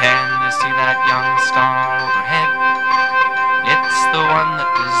 Can you see that young star overhead? It's the one that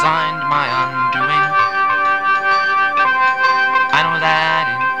designed my undoing. I know that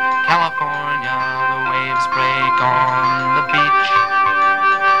in California the waves break on the beach,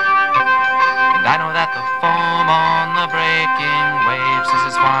 and I know that the foam on the breaking waves is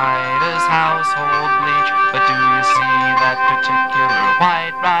as white as household bleach. But do you see that particular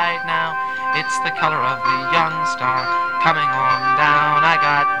white right now? It's the color of the young star coming on down. I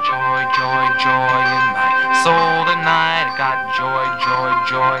got joy, joy, joy in my soul tonight. I got joy, joy,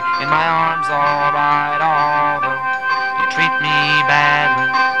 joy in my arms, all right, although you treat me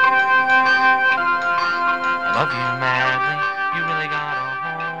badly. I love you madly. You really gotta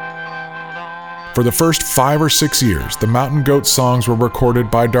hold on. For the first 5 or 6 years, the Mountain Goats songs were recorded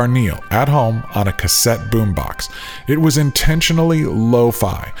by Darnielle at home on a cassette boombox. It was intentionally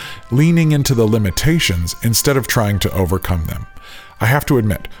lo-fi, leaning into the limitations instead of trying to overcome them. I have to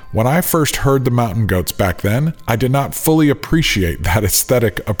admit, when I first heard the Mountain Goats back then, I did not fully appreciate that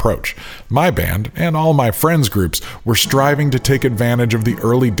aesthetic approach. My band, and all my friends' groups, were striving to take advantage of the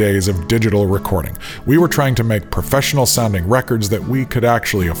early days of digital recording. We were trying to make professional-sounding records that we could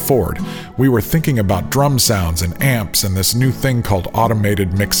actually afford. We were thinking about drum sounds and amps and this new thing called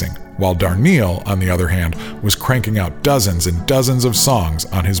automated mixing, while Darnielle, on the other hand, was cranking out dozens and dozens of songs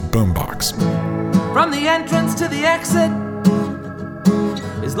on his boombox. From the entrance to the exit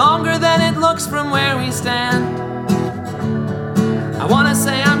is longer than it looks from where we stand. I wanna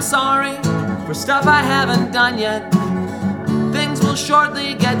say I'm sorry for stuff I haven't done yet. Things will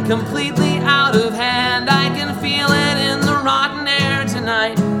shortly get completely out of hand. I can feel it in the rotten air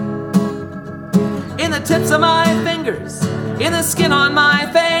tonight, in the tips of my fingers, in the skin on my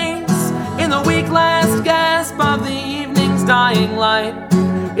face, in the weak last gasp of the evening's dying light,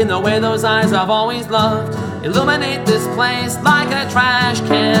 in the way those eyes I've always loved illuminate this place like a trash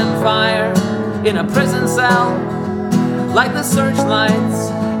can fire in a prison cell, like the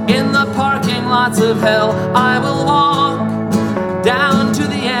searchlights in the parking lots of hell. I will walk down to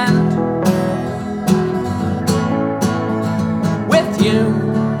the end with you,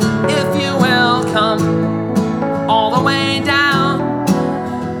 if you will come all the way down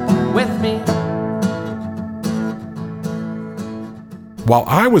with me. While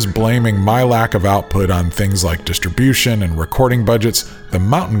I was blaming my lack of output on things like distribution and recording budgets, the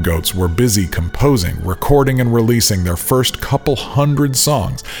Mountain Goats were busy composing, recording, and releasing their first couple hundred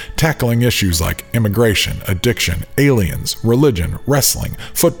songs, tackling issues like immigration, addiction, aliens, religion, wrestling,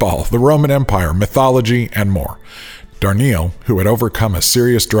 football, the Roman Empire, mythology, and more. Darnielle, who had overcome a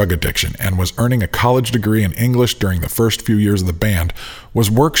serious drug addiction and was earning a college degree in English during the first few years of the band,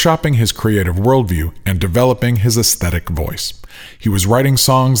 was workshopping his creative worldview and developing his aesthetic voice. He was writing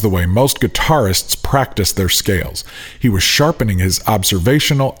songs the way most guitarists practice their scales. He was sharpening his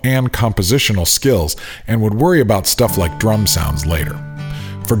observational and compositional skills and would worry about stuff like drum sounds later.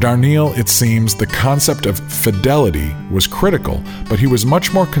 For Darnielle, it seems the concept of fidelity was critical, but he was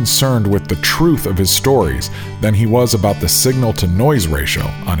much more concerned with the truth of his stories than he was about the signal-to-noise ratio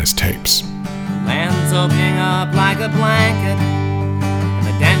on his tapes. Land's opening up like a blanket, and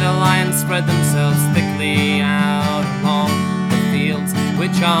the dandelions spread themselves thickly out along the fields,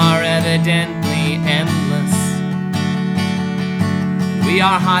 which are evidently endless. We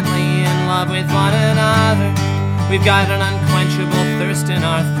are hotly in love with one another. We've got an unquenchable thirst in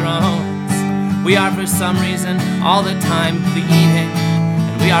our throats. We are for some reason all the time bleeding,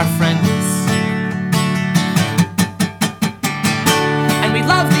 and we are friendless. And we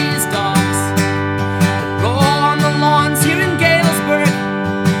love these dogs that roll on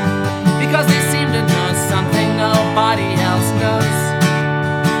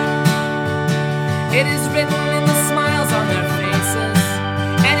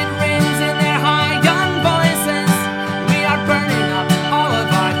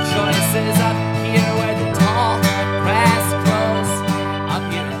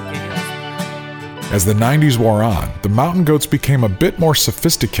As the 90s wore on, the Mountain Goats became a bit more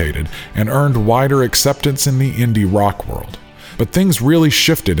sophisticated and earned wider acceptance in the indie rock world. But things really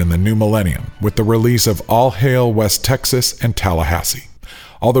shifted in the new millennium with the release of All Hail West Texas and Tallahassee.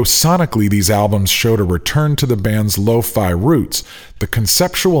 Although sonically these albums showed a return to the band's lo-fi roots, the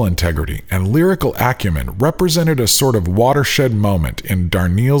conceptual integrity and lyrical acumen represented a sort of watershed moment in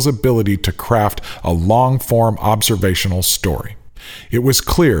Darnielle's ability to craft a long-form observational story. It was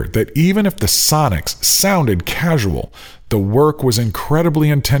clear that even if the sonics sounded casual, the work was incredibly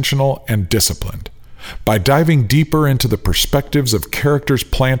intentional and disciplined. By diving deeper into the perspectives of characters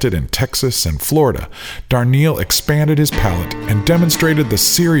planted in Texas and Florida, Darnielle expanded his palette and demonstrated the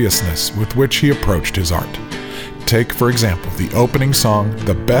seriousness with which he approached his art. Take, for example, the opening song,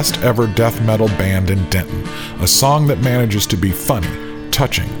 The Best Ever Death Metal Band in Denton, a song that manages to be funny,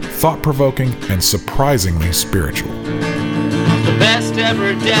 touching, thought-provoking, and surprisingly spiritual. The best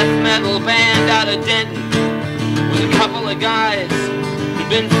ever death metal band out of Denton was a couple of guys who'd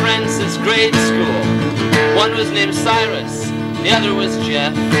been friends since grade school. One was named Cyrus, the other was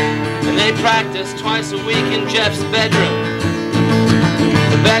Jeff, and they practiced twice a week in Jeff's bedroom.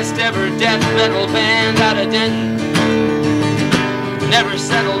 The best ever death metal band out of Denton never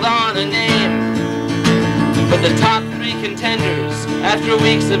settled on a name, but the top 3 contenders after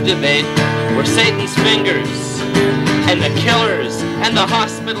weeks of debate were Satan's Fingers and the Killers and the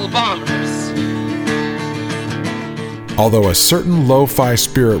Hospital Bombers. Although a certain lo-fi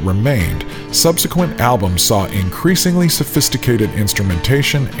spirit remained, subsequent albums saw increasingly sophisticated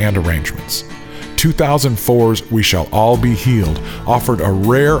instrumentation and arrangements. 2004's We Shall All Be Healed offered a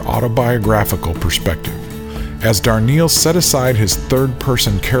rare autobiographical perspective, as Darnielle set aside his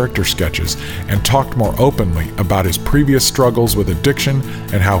third-person character sketches and talked more openly about his previous struggles with addiction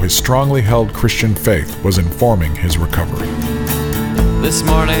and how his strongly held Christian faith was informing his recovery. This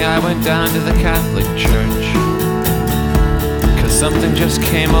morning I went down to the Catholic Church, 'cause something just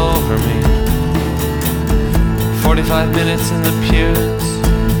came over me. 45 minutes in the pews,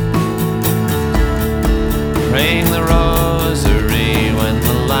 praying the rosary when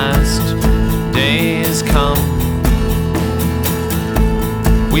the last days come.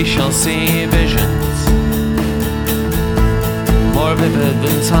 We shall see visions more vivid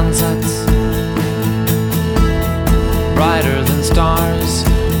than sunsets, brighter than stars.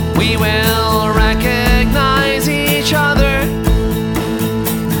 We will recognize each other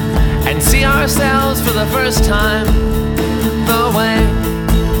and see ourselves for the first time the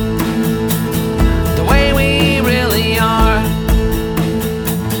way we really are.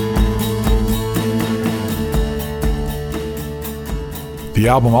 The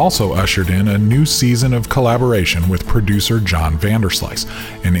album also ushered in a new season of collaboration with producer John Vanderslice,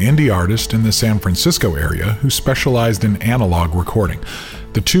 an indie artist in the San Francisco area who specialized in analog recording.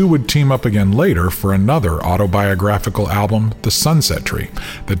 The two would team up again later for another autobiographical album, The Sunset Tree,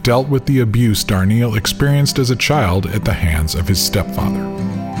 that dealt with the abuse Darnielle experienced as a child at the hands of his stepfather.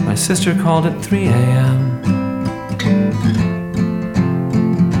 My sister called at 3 a.m.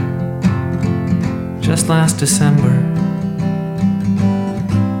 just last December.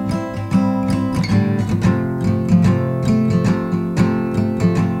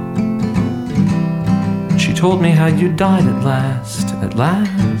 She told me how you died at last.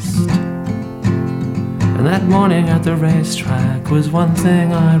 And that morning at the racetrack was one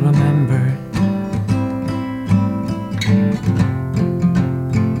thing I remembered.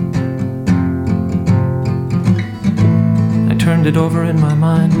 I turned it over in my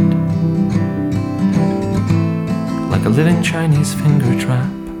mind like a living Chinese finger trap.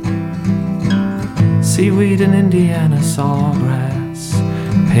 Seaweed in Indiana, sawgrass,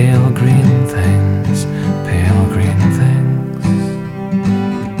 pale green things, pale green things.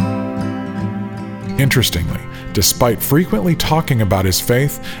 Interestingly, despite frequently talking about his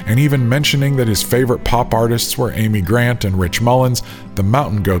faith and even mentioning that his favorite pop artists were Amy Grant and Rich Mullins, the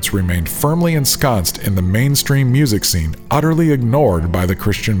Mountain Goats remained firmly ensconced in the mainstream music scene, utterly ignored by the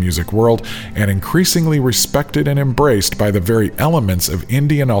Christian music world, and increasingly respected and embraced by the very elements of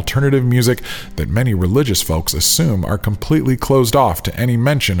indie and alternative music that many religious folks assume are completely closed off to any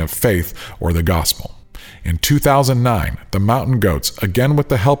mention of faith or the gospel. In 2009, the Mountain Goats, again with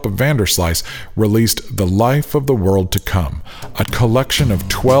the help of Vanderslice, released The Life of the World to Come, a collection of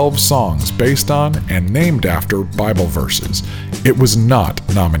 12 songs based on and named after Bible verses. It was not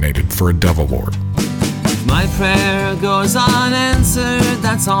nominated for a Dove Award. If my prayer goes unanswered,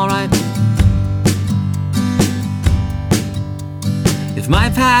 that's alright. If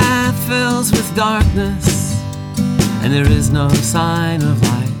my path fills with darkness and there is no sign of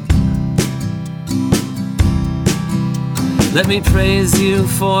light, let me praise you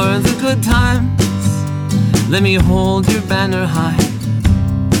for the good times Let me hold your banner high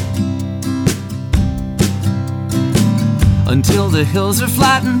until the hills are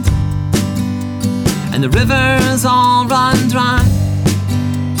flattened and the rivers all run dry.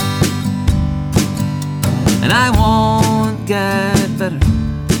 And I won't get better,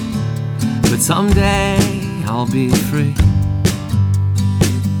 but someday I'll be free.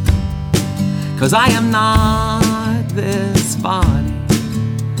 'Cause I am not this body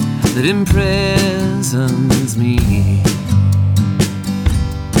that imprisons me.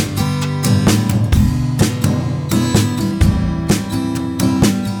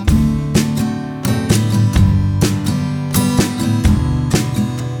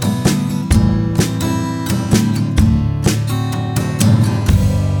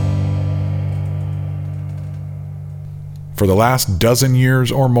 For the last dozen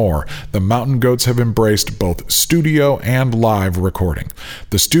years or more, the Mountain Goats have embraced both studio and live recording.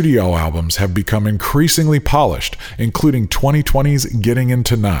 The studio albums have become increasingly polished, including 2020's Getting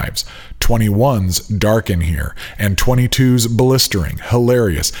Into Knives, 21's Dark in Here, and 22's Blistering,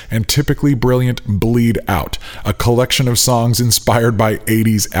 Hilarious, and Typically Brilliant Bleed Out, a collection of songs inspired by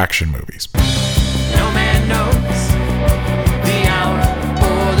 80s action movies. No man knows the hour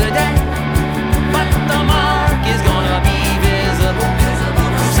or the day, but the mark is gonna be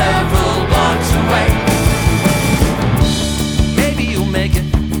several blocks away. Maybe you'll make it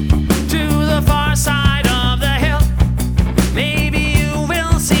to the far side of the hill. Maybe you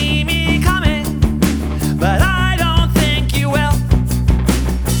will see me coming, but I don't think you will.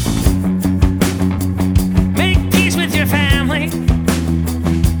 Make peace with your family.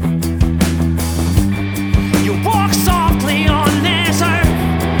 You walk softly on this earth.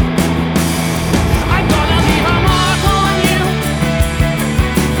 I'm gonna leave a mark on you.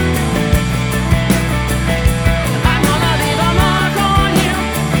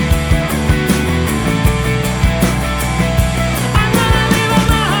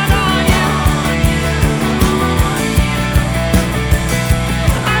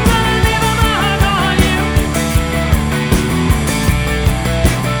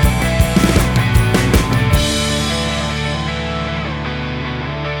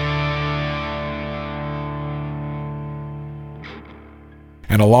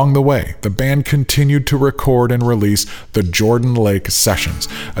 And along the way, the band continued to record and release the Jordan Lake Sessions,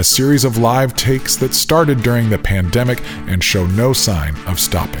 a series of live takes that started during the pandemic and show no sign of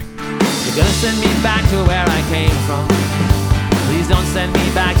stopping. You're gonna send me back to where I came from. Please don't send me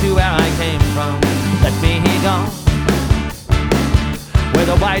back to where I came from. Let me go where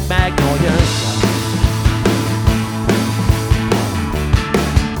the white magnolias grow.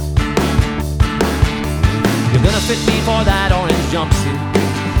 You're gonna fit me for that orange jumpsuit.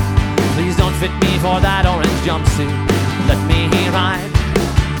 Please don't fit me for that orange jumpsuit. Let me ride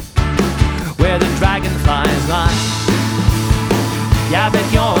where the dragonflies lie. Yeah, but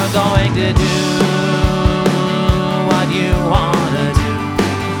you're going to do what you wanna do,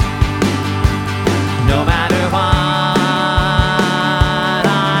 no matter what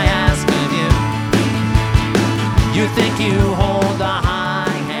I ask of you. You think you hold the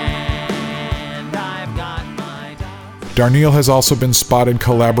high hand, I've got my doubts. Darnielle has also been spotted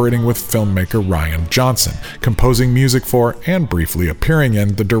collaborating with filmmaker Rian Johnson, composing music for and briefly appearing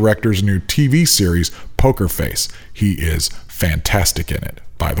in the director's new TV series, Poker Face. He is fantastic in it,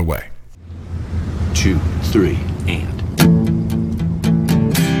 by the way. 2, 3, and.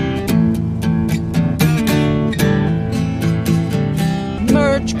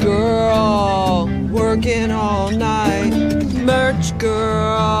 Merch girl, working all night. Merch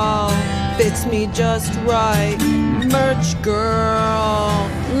girl, fits me just right. Merch girl,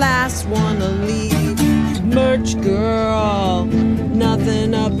 last one to leave. Merch girl,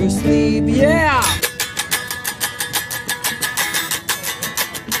 nothing up her sleeve. Yeah!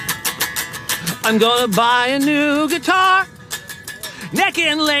 I'm gonna buy a new guitar, neck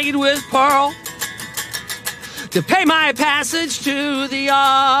inlaid with pearl, to pay my passage to the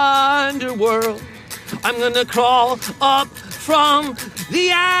underworld. I'm gonna crawl up from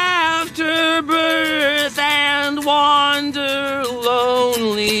the afterbirth and wander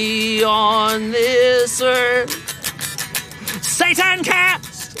lonely on this earth. Satan,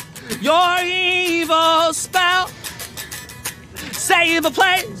 cast your evil spell. Save a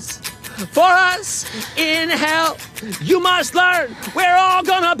place for us in hell. You must learn we're all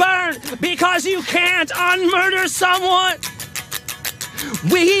gonna burn, because you can't unmurder someone.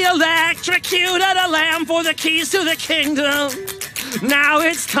 We electrocuted a lamb for the keys to the kingdom. Now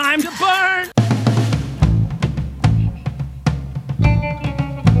it's time to burn.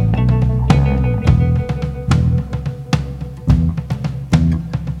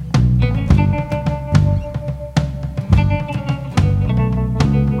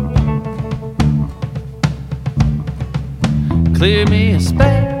 Clear me a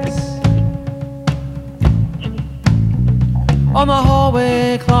space on the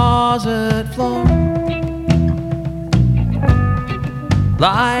hallway closet floor.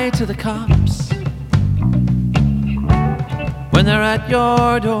 Lie to the cops when they're at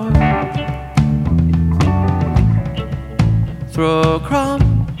your door. Throw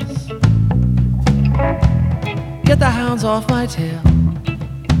crumbs, get the hounds off my tail.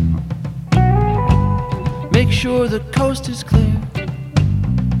 Make sure the coast is clear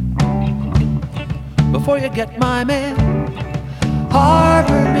before you get my mail.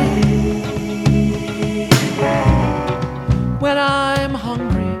 Harbor me when I'm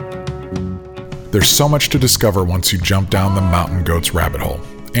hungry. There's so much to discover once you jump down the Mountain Goats rabbit hole.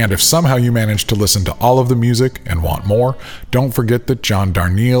 And if somehow you manage to listen to all of the music and want more, don't forget that John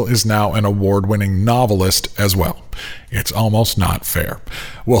Darnielle is now an award-winning novelist as well. It's almost not fair.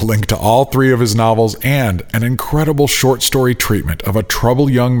 We'll link to all 3 of his novels and an incredible short story treatment of a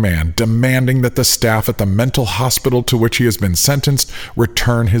troubled young man demanding that the staff at the mental hospital to which he has been sentenced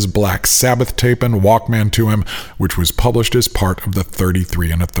return his Black Sabbath tape and Walkman to him, which was published as part of the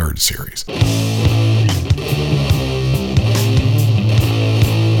 33 1/3 series.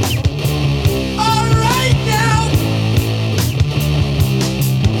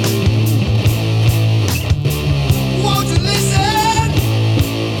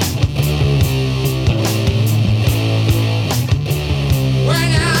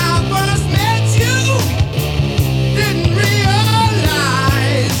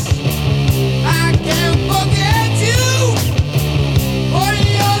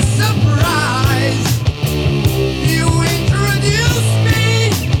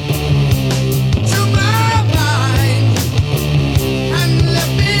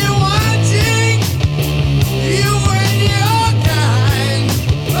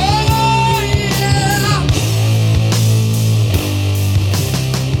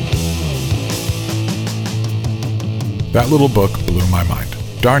 That little book blew my mind.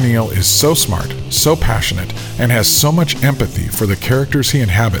 Darnielle is so smart, so passionate, and has so much empathy for the characters he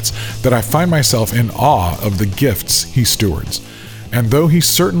inhabits that I find myself in awe of the gifts he stewards. And though he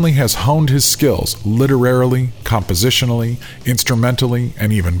certainly has honed his skills literarily, compositionally, instrumentally,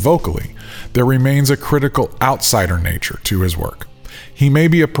 and even vocally, there remains a critical outsider nature to his work. He may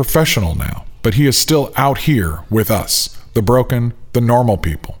be a professional now, but he is still out here with us, the broken, the normal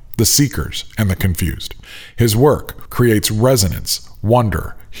people, the seekers, and the confused. His work creates resonance,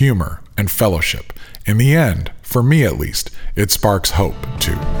 wonder, humor, and fellowship. In the end, for me at least, it sparks hope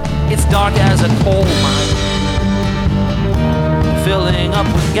too. It's dark as a coal mine, filling up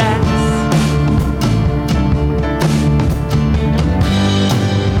with gas.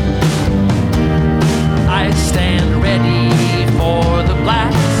 I stand ready for the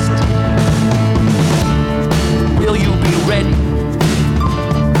blast. Will you be ready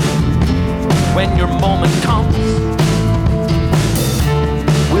when your moment comes?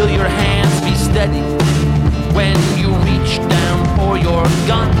 Will your hands be steady when you reach down for your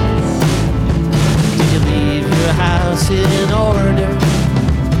guns? Did you leave your house in order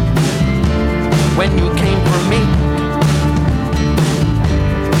when you came for me?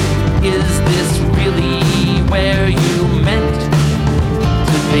 Is this really where you meant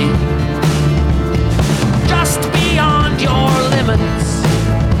to be? Just beyond your limits,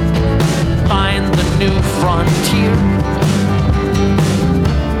 find the new frontier.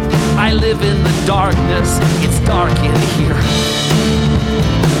 I live in the darkness, it's dark in here.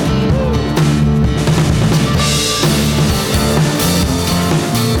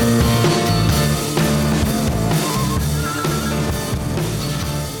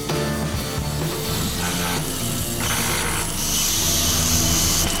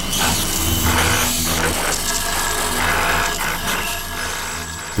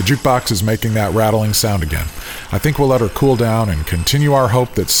 The jukebox is making that rattling sound again. I think we'll let her cool down and continue our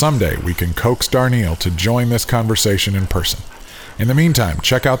hope that someday we can coax Darnielle to join this conversation in person. In the meantime,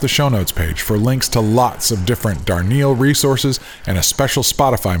 check out the show notes page for links to lots of different Darnielle resources and a special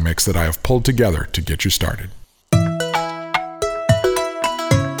Spotify mix that I have pulled together to get you started.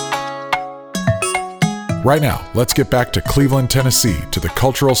 Right now, let's get back to Cleveland, Tennessee, to the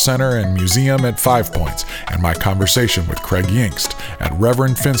Cultural Center and Museum at 5 Points, and my conversation with Craig Yingst at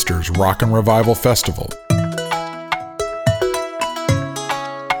Reverend Finster's Rock and Revival Festival.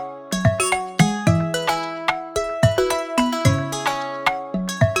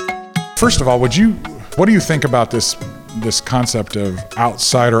 First of all, what do you think about this concept of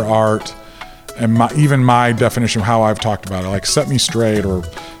outsider art, and even my definition of how I've talked about it, like Set Me Straight or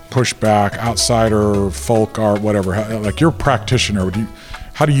Push Back, outsider, folk art, whatever. Like you're a practitioner,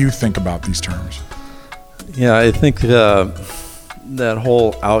 how do you think about these terms? Yeah, I think that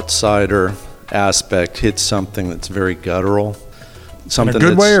whole outsider aspect hits something that's very guttural. Something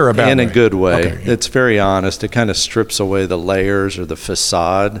good way or a bad in way? a good way. Okay. It's very honest. It kind of strips away the layers or the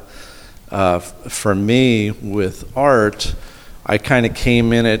facade. For me, with art, I kind of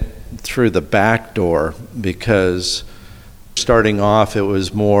came in it through the back door because starting off it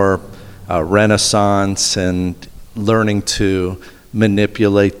was more Renaissance and learning to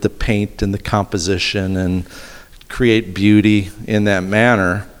manipulate the paint and the composition and create beauty in that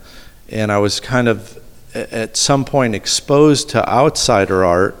manner. And I was kind of at some point exposed to outsider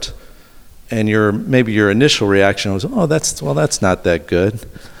art, and maybe your initial reaction was, oh, that's not that good,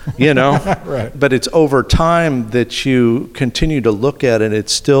 you know. Right. But it's over time that you continue to look at it, it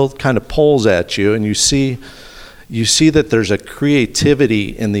still kind of pulls at you, and you see that there's a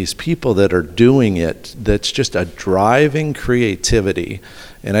creativity in these people that are doing it that's just a driving creativity.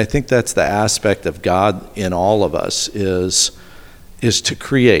 And I think that's the aspect of God in all of us is to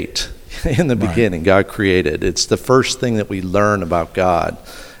create. In the beginning, God created. It's the first thing that we learn about God.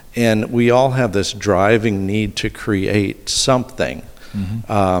 And we all have this driving need to create something,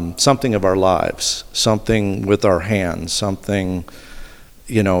 something of our lives, something with our hands, something,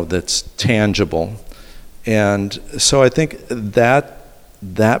 that's tangible. And so I think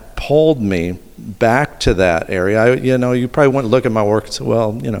that pulled me back to that area. You probably wouldn't look at my work and say,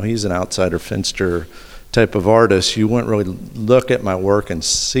 well, he's an outsider Finster type of artist. You wouldn't really look at my work and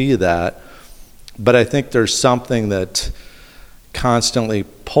see that. But I think there's something that constantly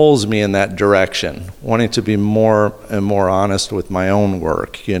pulls me in that direction, wanting to be more and more honest with my own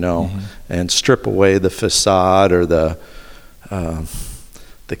work, and strip away the facade or the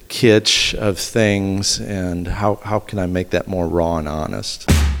kitsch of things, and how can I make that more raw and honest?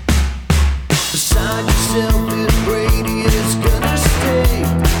 Beside yourself with Brady is gonna stay.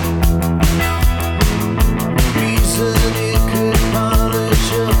 Reason it could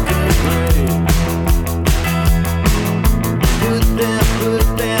polish up and break. Put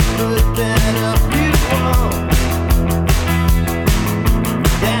that up you want.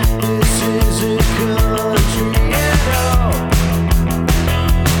 That this isn't country at all.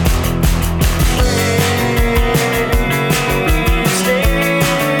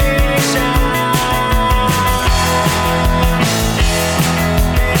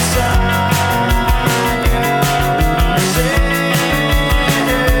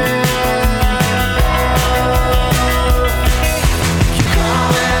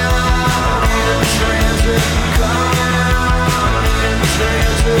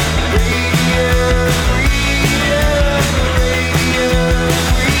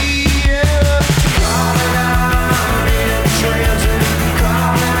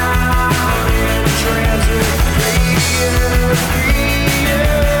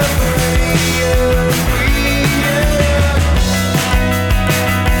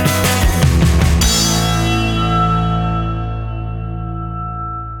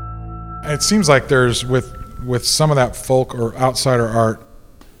 It seems like there's with some of that folk or outsider art,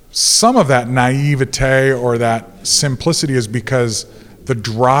 some of that naivete or that simplicity is because the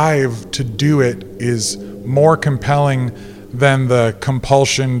drive to do it is more compelling than the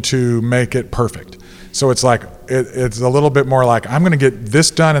compulsion to make it perfect. So it's like it's a little bit more like, I'm going to get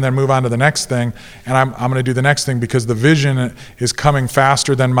this done and then move on to the next thing, and I'm going to do the next thing because the vision is coming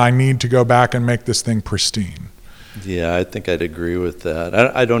faster than my need to go back and make this thing pristine. Yeah, I think I'd agree with that.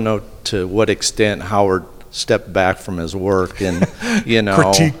 I don't know to what extent Howard stepped back from his work and,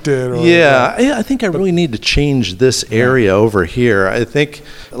 critiqued it. I think I really need to change this area over here. I think,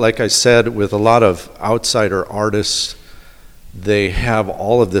 like I said, with a lot of outsider artists, they have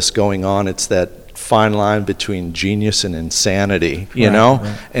all of this going on. It's that fine line between genius and insanity, you know?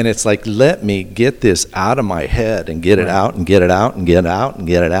 Right. And it's like, let me get this out of my head and get it out and get it out and get it out and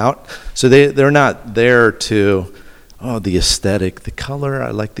get it out. So they're not there to, the aesthetic, the color, I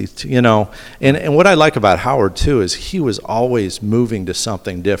like these, And what I like about Howard, too, is he was always moving to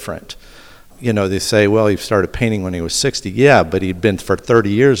something different. They say, well, he started painting when he was 60. Yeah, but he'd been, for 30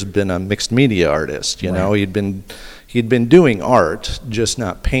 years, been a mixed media artist, know? He'd been doing art, just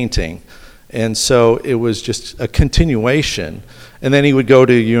not painting. And so it was just a continuation. And then he would go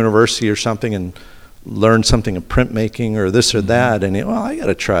to university or something and learn something in printmaking or this or that. And I got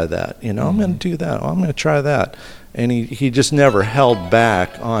to try that. I'm going to do that. I'm going to try that. And he just never held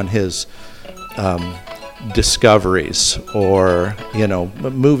back on his discoveries or,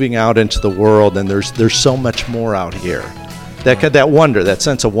 moving out into the world. And there's so much more out here. That wonder, that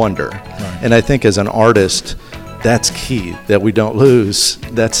sense of wonder. Right. And I think as an artist, that's key, that we don't lose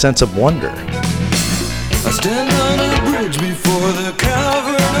that sense of wonder. I stand on a bridge before the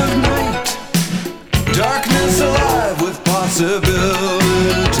cavern of night. Darkness alive with possibility.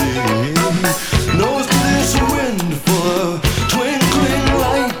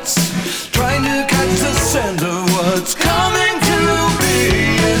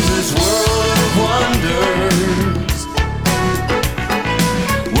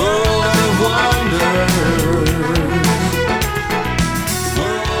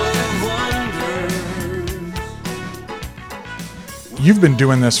 you've been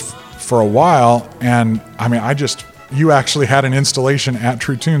doing this for a while, and I mean, you actually had an installation at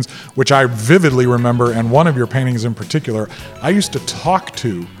True Tunes, which I vividly remember, and one of your paintings in particular, I used to talk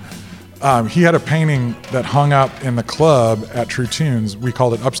to. He had a painting that hung up in the club at True Tunes. We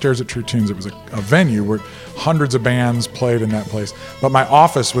called it Upstairs at True Tunes. It was a venue where hundreds of bands played in that place. But my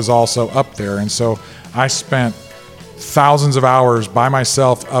office was also up there, and so I spent thousands of hours by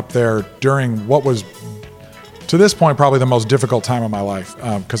myself up there during what was, to this point, probably the most difficult time of my life,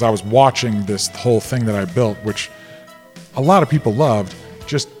 because I was watching this whole thing that I built, which a lot of people loved,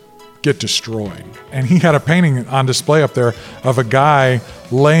 just get destroyed. And he had a painting on display up there of a guy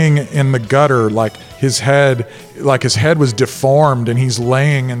laying in the gutter, like his head was deformed, and he's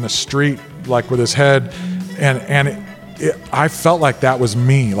laying in the street like with his head, and I felt like that was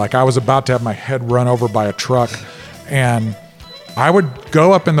me, like I was about to have my head run over by a truck. And I would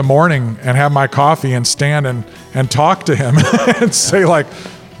go up in the morning and have my coffee and stand and talk to him and say, like,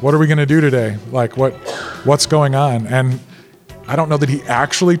 what are we going to do today? Like, what's going on? And I don't know that he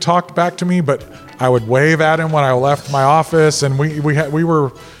actually talked back to me, but I would wave at him when I left my office, and we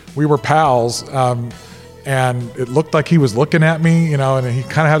were pals. And it looked like he was looking at me, and he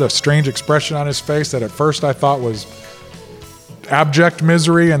kind of had a strange expression on his face that at first I thought was abject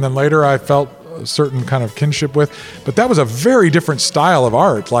misery, and then later I felt a certain kind of kinship with. But that was a very different style of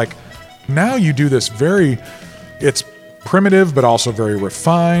art. Like, now you do this it's primitive but also very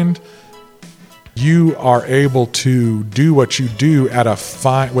refined. You are able to do what you do at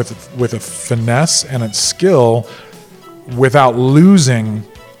with a finesse and a skill without losing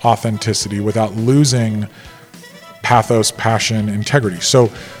authenticity, without losing pathos, passion, integrity.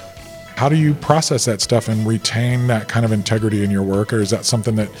 So how do you process that stuff and retain that kind of integrity in your work? Or is that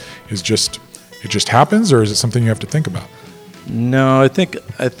something that is it just happens, or is it something you have to think about? No, I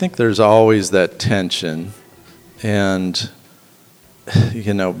think there's always that tension, and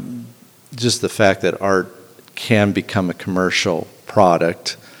just the fact that art can become a commercial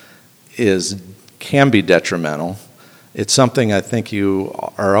product can be detrimental. It's something I think you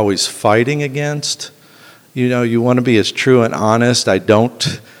are always fighting against. You want to be as true and honest. I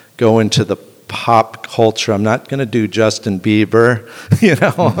don't go into the pop culture. I'm not going to do Justin Bieber.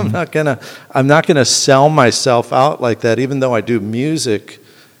 Mm-hmm. I'm not gonna sell myself out like that. Even though I do music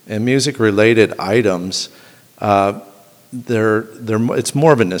and music-related items, it's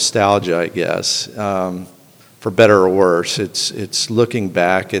more of a nostalgia, I guess, for better or worse. It's looking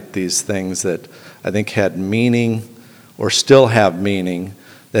back at these things that I think had meaning or still have meaning,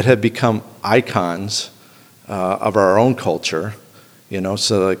 that have become icons of our own culture.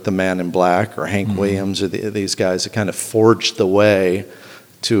 So like the Man in Black or Hank Williams or these guys that kind of forged the way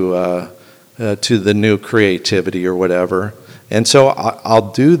to the new creativity or whatever. And so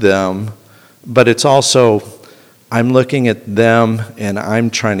I'll do them, but it's also, I'm looking at them and I'm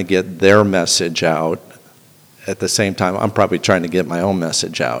trying to get their message out. At the same time, I'm probably trying to get my own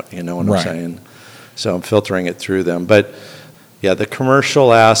message out, you know what I'm saying? So I'm filtering it through them. But yeah, the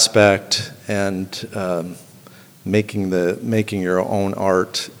commercial aspect and making your own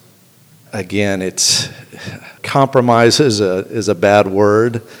art, again, it's compromise is a bad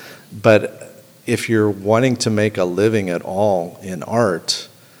word, but if you're wanting to make a living at all in art,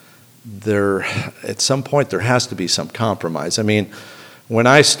 at some point there has to be some compromise. I mean, when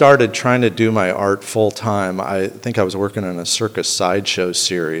I started trying to do my art full time, I think I was working on a Circus Sideshow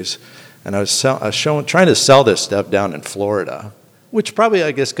series, and I was trying to sell this stuff down in Florida, which probably,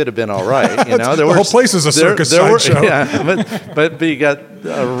 I guess, could have been all right. The whole place is a Circus Sideshow. Yeah, but you got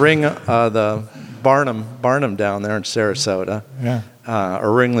the Barnum down there in Sarasota, or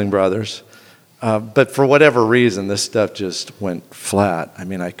Ringling Brothers. But for whatever reason, this stuff just went flat. I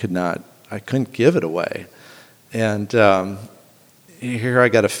mean, I couldn't give it away. And here I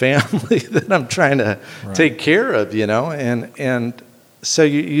got a family that I'm trying to take care of, and so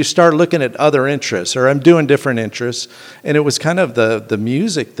you start looking at other interests, or I'm doing different interests. And it was kind of the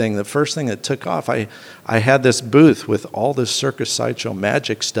music thing, the first thing that took off. I had this booth with all this Circus Sideshow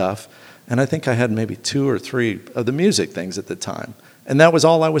magic stuff, and I think I had maybe 2 or 3 of the music things at the time. And that was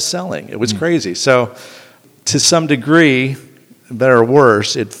all I was selling. It was crazy. So to some degree, better or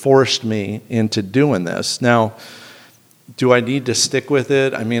worse, it forced me into doing this. Now, do I need to stick with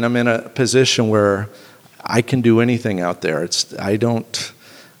it? I mean, I'm in a position where I can do anything out there. I don't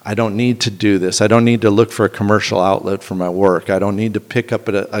need to do this. I don't need to look for a commercial outlet for my work. I don't need to pick up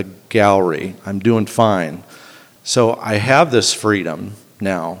at a gallery. I'm doing fine. So I have this freedom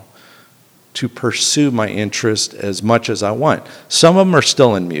now to pursue my interest as much as I want. Some of them are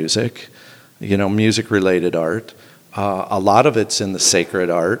still in music, music-related art, A lot of it's in the sacred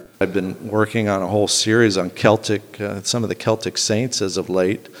art. I've been working on a whole series on Celtic, some of the Celtic saints as of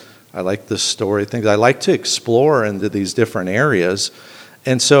late. I like the story things. I like to explore into these different areas.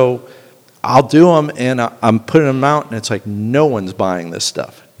 And so I'll do them, and I'm putting them out, and it's like, no one's buying this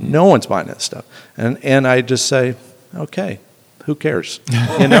stuff. No one's buying this stuff. And I just say, okay, who cares?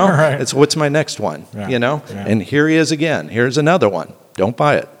 You know? Right. It's what's my next one, Yeah. you know? Yeah. And here he is again. Here's another one. Don't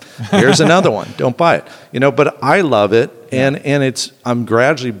buy it. Here's another one. Don't buy it. You know, but I love it, and I'm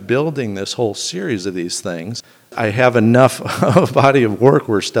gradually building this whole series of these things. I have enough of a body of work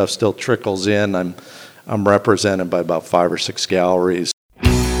where stuff still trickles in. I'm represented by about 5 or 6 galleries.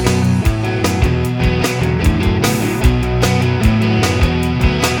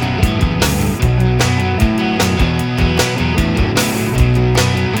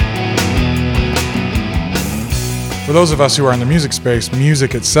 For those of us who are in the music space,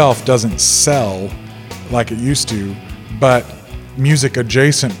 music itself doesn't sell like it used to, but music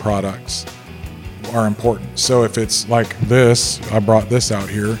adjacent products are important. So if it's like this, I brought this out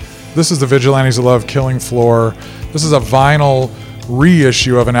here. This is the Vigilantes of Love Killing Floor. This is a vinyl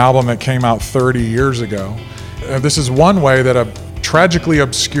reissue of an album that came out 30 years ago. This is one way that a tragically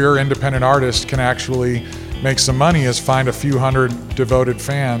obscure independent artist can actually make some money, is find a few hundred devoted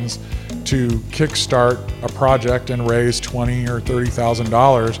fans to kickstart a project and raise $20,000 or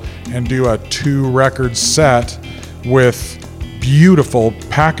 $30,000 and do a 2-record set with beautiful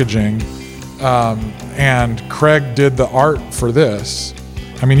packaging. And Craig did the art for this.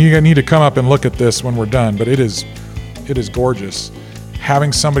 I mean, you need to come up and look at this when we're done, but it is gorgeous.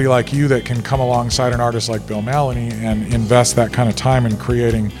 Having somebody like you that can come alongside an artist like Bill Maloney and invest that kind of time in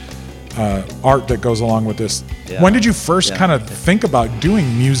creating art that goes along with this. Yeah. When did you first kind of think about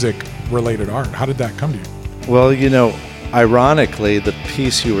doing music-related art? How did that come to you? Well, you know, ironically, the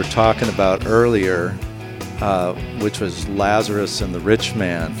piece you were talking about earlier, which was Lazarus and the rich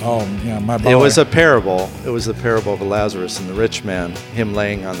man. Oh, yeah, my boy. It was a parable. It was the parable of Lazarus and the rich man, him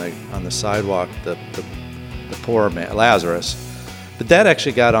laying on the sidewalk, the poor man, Lazarus. But that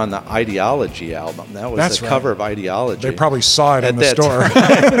actually got on the Ideology album. That was the cover of Ideology. They probably saw it in the store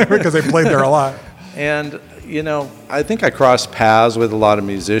because they played there a lot. And, you know, I think I crossed paths with a lot of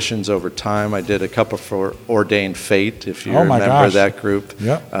musicians over time. I did a couple for Ordained Fate, if you remember that group.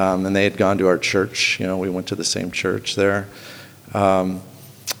 Yep. And they had gone to our church. You know, we went to the same church there. And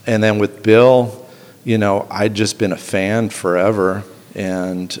then with Bill, you know, I'd just been a fan forever.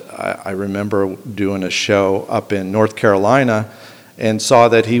 And I remember doing a show up in North Carolina and saw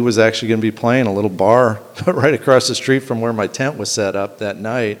that he was actually going to be playing a little bar right across the street from where my tent was set up that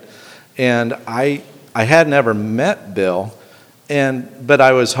night. And I had never met Bill, but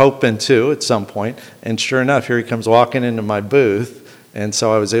I was hoping to at some point. And sure enough, here he comes walking into my booth. And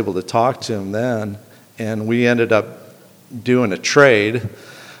so I was able to talk to him then. And we ended up doing a trade.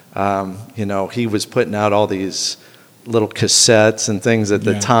 You know, he was putting out all these little cassettes and things at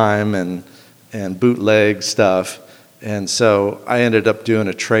the time and bootleg stuff. And so I ended up doing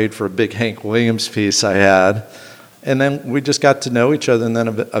a trade for a big Hank Williams piece I had. And then we just got to know each other. And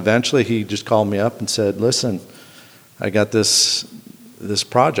then eventually he just called me up and said, listen, I got this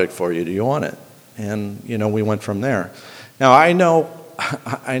project for you. Do you want it? And, you know, we went from there. Now, I know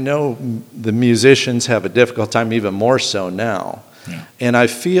the musicians have a difficult time, even more so now. Yeah. And I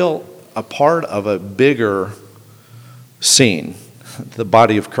feel a part of a bigger scene, the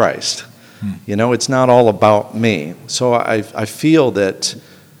body of Christ. You know, it's not all about me. So I feel that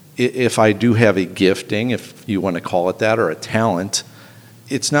if I do have a gifting, if you want to call it that, or a talent,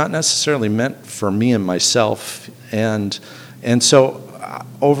 it's not necessarily meant for me and myself. And so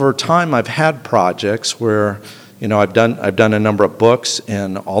over time, I've had projects where, you know, I've done a number of books,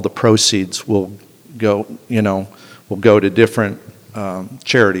 and all the proceeds will go to different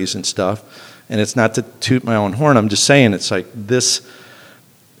charities and stuff. And it's not to toot my own horn. I'm just saying it's like this.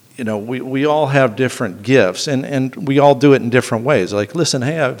 You know, we all have different gifts, and we all do it in different ways. Like, listen,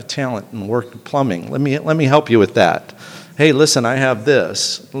 hey, I have a talent in work plumbing. Let me help you with that. Hey, listen, I have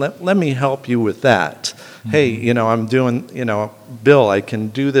this. Let me help you with that. Mm-hmm. Hey, you know, I'm doing, you know, Bill, I can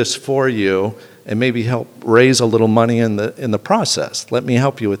do this for you, and maybe help raise a little money in the process. Let me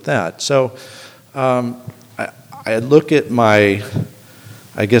help you with that. So, I look at my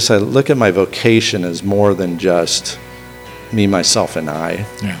vocation as more than just me, myself, and I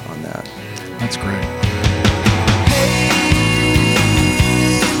on that. That's great.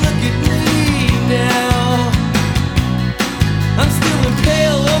 I'm still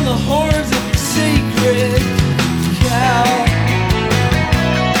impaled on the horns of the sacred cow.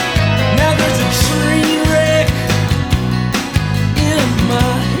 Now there's a train wreck in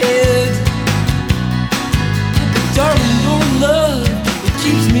my head. The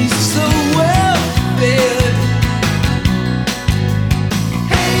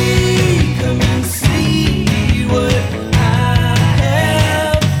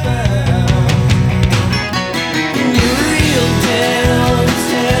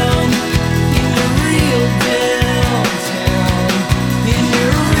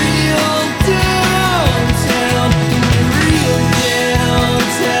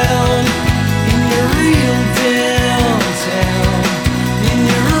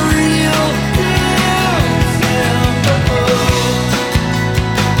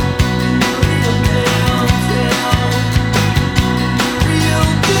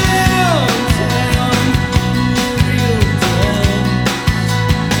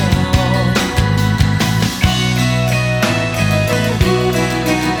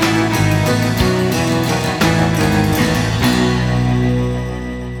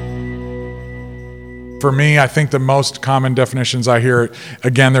For me, I think the most common definitions I hear,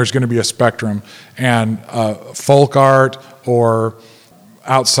 again, there's going to be a spectrum. And folk art or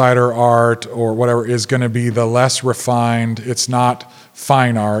outsider art or whatever is going to be the less refined. It's not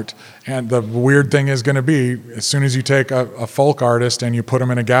fine art. And the weird thing is going to be, as soon as you take a folk artist and you put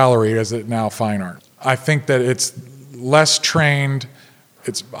them in a gallery, is it now fine art? I think that it's less trained,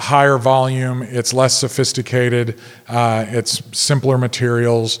 it's higher volume, it's less sophisticated, it's simpler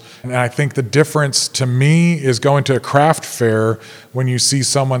materials. And I think the difference to me is going to a craft fair when you see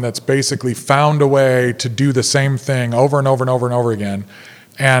someone that's basically found a way to do the same thing over and over and over and over again.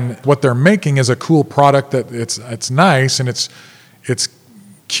 And what they're making is a cool product that it's nice and it's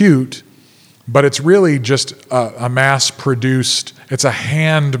cute, but it's really just a mass-produced, it's a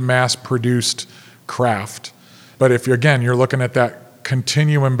hand mass-produced craft. But if you're looking at that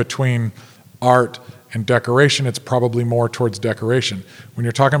continuum between art and decoration, it's probably more towards decoration. When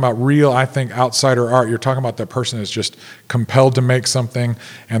you're talking about real, I think, outsider art, you're talking about that person is just compelled to make something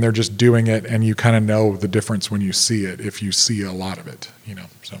and they're just doing it, and you kind of know the difference when you see it, if you see a lot of it,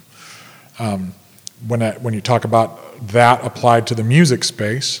 So when you talk about that applied to the music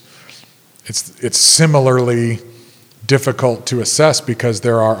space, it's similarly difficult to assess because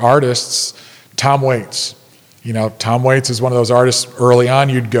there are artists. Tom Waits, Tom Waits is one of those artists. Early on,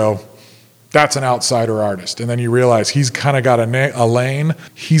 you'd go, that's an outsider artist, and then you realize he's kind of got a lane.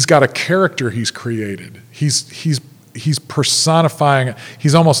 He's got a character he's created. He's personifying.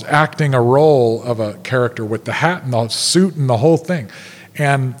 He's almost acting a role of a character with the hat and the suit and the whole thing,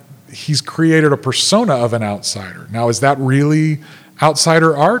 and he's created a persona of an outsider. Now, is that really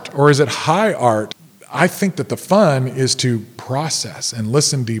outsider art or is it high art? I think that the fun is to process and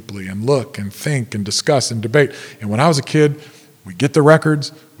listen deeply and look and think and discuss and debate. And when I was a kid, we get the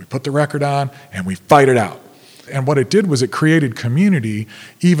records, we put the record on, and we fight it out. And what it did was it created community,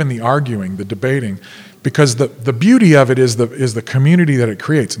 even the arguing, the debating, because the beauty of it is the community that it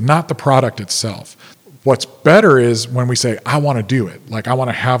creates, not the product itself. What's better is when we say, I want to do it. Like, I want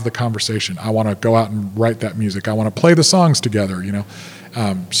to have the conversation. I want to go out and write that music. I want to play the songs together,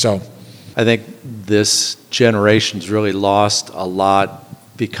 So I think this generation's really lost a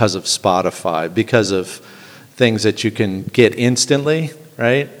lot because of Spotify, because of things that you can get instantly,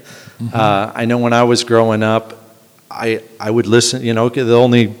 right? Mm-hmm. I know when I was growing up, I would listen, the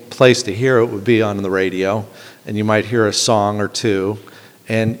only place to hear it would be on the radio, and you might hear a song or two,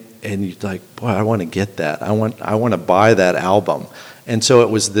 and you'd like, boy, I want to get that. I want to buy that album. And so it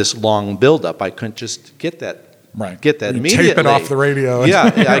was this long buildup. I couldn't just get that. Right. Get that you immediately. Tape it off the radio. Yeah,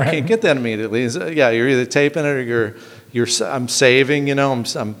 right. I can't get that immediately. Yeah, you're either taping it or I'm saving. I'm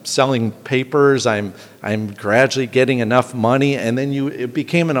selling papers. I'm gradually getting enough money, and then it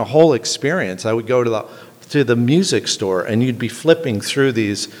became a whole experience. I would go to the music store, and you'd be flipping through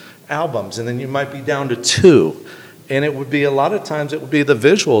these albums, and then you might be down to 2, and it would be a lot of times it would be the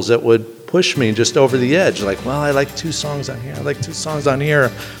visuals that would push me just over the edge. Like, well, I like 2 songs on here. I like 2 songs on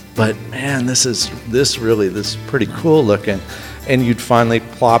here. But man, this is pretty cool looking. And you'd finally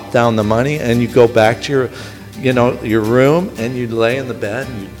plop down the money and you'd go back to your room and you'd lay in the bed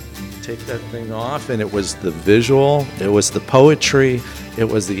and you'd take that thing off, and it was the visual, it was the poetry, it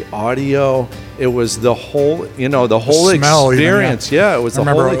was the audio, it was the whole, the whole smell experience. Even, yeah, it was the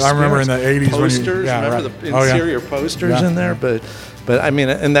whole experience. I remember in the 80s posters, remember the interior posters in there, but I mean,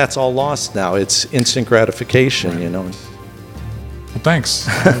 and that's all lost now. It's instant gratification, Well, thanks.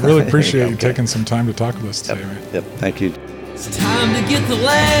 I really appreciate you taking some time to talk with us today. Yep, thank you. It's time to get the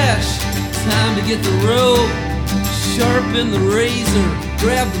lash, time to get the rope, sharpen the razor,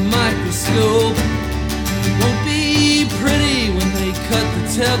 grab the microscope. It won't be pretty when they cut the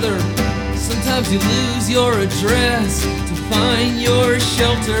tether. Sometimes you lose your address to find your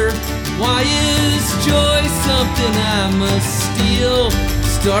shelter. Why is joy something I must steal?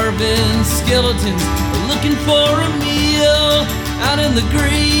 Starving skeletons are looking for a meal. Out in the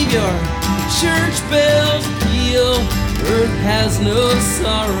graveyard, the church bells peal. Earth has no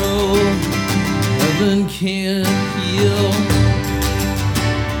sorrow, heaven can't heal.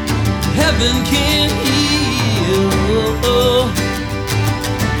 Heaven can't heal.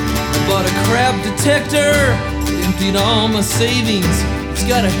 I bought a crab detector, emptied all my savings. It's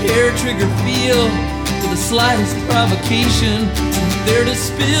got a hair trigger feel for the slightest provocation. It's there to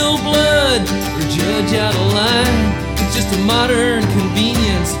spill blood or judge out a line. It's just a modern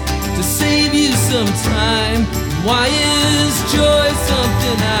convenience to save you some time. Why is joy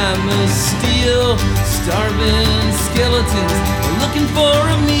something I must steal? Starving skeletons are looking for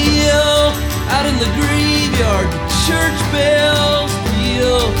a meal. Out in the graveyard, church bells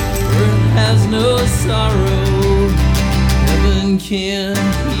peal. Earth has no sorrow, heaven can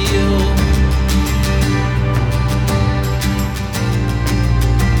heal.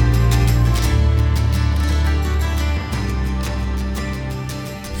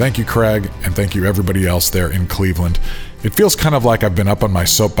 Thank you, Craig, and thank you everybody else there in Cleveland. It feels kind of like I've been up on my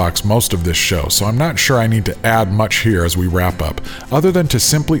soapbox most of this show, so I'm not sure I need to add much here as we wrap up, other than to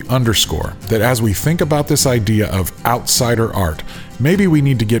simply underscore that as we think about this idea of outsider art, maybe we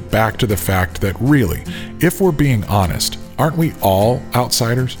need to get back to the fact that really, if we're being honest, aren't we all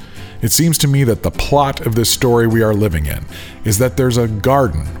outsiders? It seems to me that the plot of this story we are living in is that there's a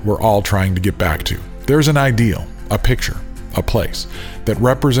garden we're all trying to get back to. There's an ideal, a picture, a place that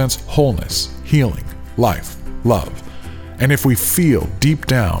represents wholeness, healing, life, love. And if we feel deep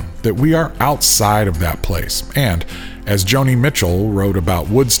down that we are outside of that place, and as Joni Mitchell wrote about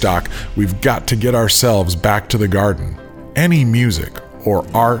Woodstock, we've got to get ourselves back to the garden, any music or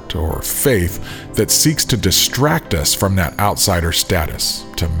art or faith that seeks to distract us from that outsider status,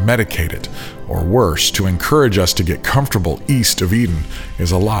 to medicate it, or worse, to encourage us to get comfortable east of Eden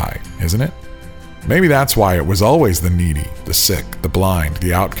is a lie, isn't it? Maybe that's why it was always the needy, the sick, the blind,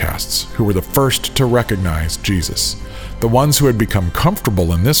 the outcasts who were the first to recognize Jesus. The ones who had become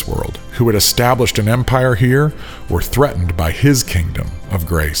comfortable in this world, who had established an empire here, were threatened by his kingdom of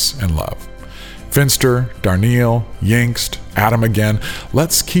grace and love. Finster, Darnielle, Yingst, Adam again,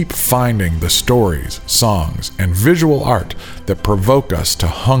 let's keep finding the stories, songs, and visual art that provoke us to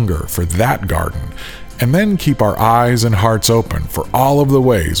hunger for that garden, and then keep our eyes and hearts open for all of the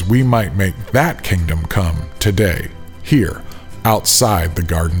ways we might make that kingdom come today, here, outside the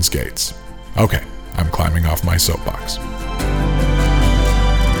garden's gates. Okay, I'm climbing off my soapbox.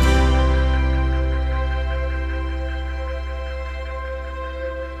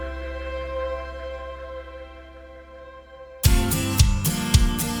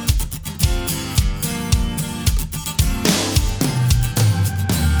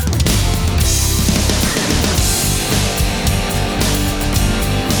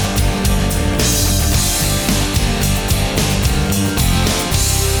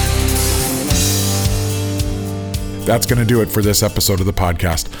 That's going to do it for this episode of the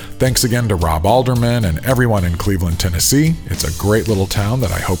podcast. Thanks again to Rob Alderman and everyone in Cleveland, Tennessee. It's a great little town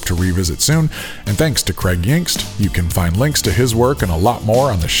that I hope to revisit soon. And thanks to Craig Yingst. You can find links to his work and a lot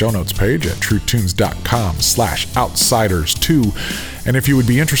more on the show notes page at truetunes.com/outsiders2. And if you would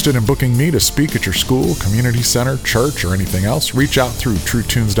be interested in booking me to speak at your school, community center, church, or anything else, reach out through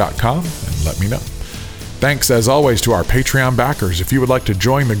truetunes.com and let me know. Thanks, as always, to our Patreon backers. If you would like to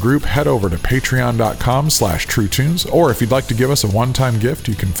join the group, head over to patreon.com/truetunes, or if you'd like to give us a one-time gift,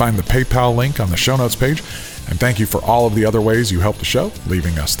 you can find the PayPal link on the show notes page. And thank you for all of the other ways you help the show,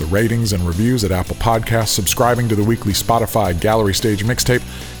 leaving us the ratings and reviews at Apple Podcasts, subscribing to the weekly Spotify Gallery Stage mixtape,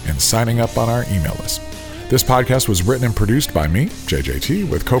 and signing up on our email list. This podcast was written and produced by me, JJT,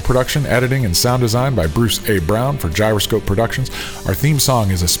 with co-production, editing, and sound design by Bruce A. Brown for Gyroscope Productions. Our theme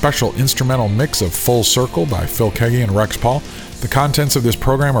song is a special instrumental mix of Full Circle by Phil Keggy and Rex Paul. The contents of this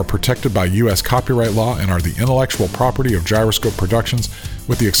program are protected by U.S. copyright law and are the intellectual property of Gyroscope Productions,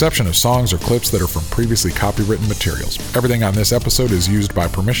 with the exception of songs or clips that are from previously copywritten materials. Everything on this episode is used by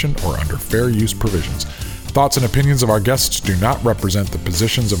permission or under fair use provisions. Thoughts and opinions of our guests do not represent the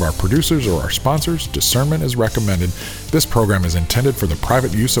positions of our producers or our sponsors. Discernment is recommended. This program is intended for the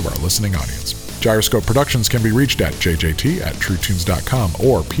private use of our listening audience. Gyroscope Productions can be reached at jjt@truetunes.com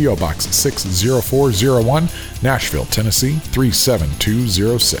or P.O. Box 60401, Nashville, Tennessee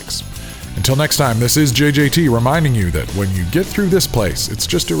 37206. Until next time, this is JJT reminding you that when you get through this place, it's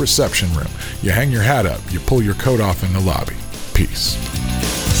just a reception room. You hang your hat up, you pull your coat off in the lobby. Peace.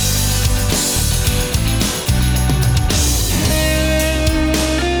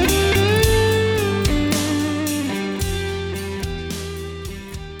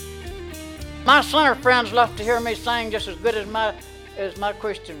 My sinner friends love to hear me sing just as good as my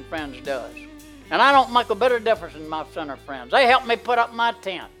Christian friends does. And I don't make a bit of difference in my sinner friends. They help me put up my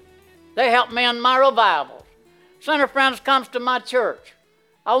tent. They help me in my revivals. Sinner friends comes to my church.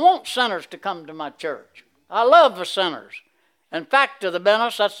 I want sinners to come to my church. I love the sinners. In fact, to the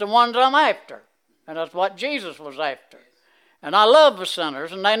business, that's the ones I'm after. And that's what Jesus was after. And I love the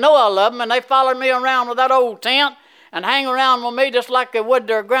sinners, and they know I love them, and they follow me around with that old tent and hang around with me just like they would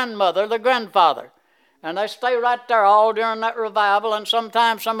their grandmother, their grandfather. And they stay right there all during that revival, and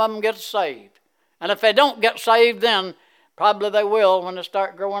sometimes some of them get saved. And if they don't get saved, then probably they will when they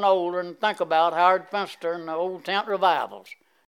start growing older and think about Howard Finster and the old tent revivals.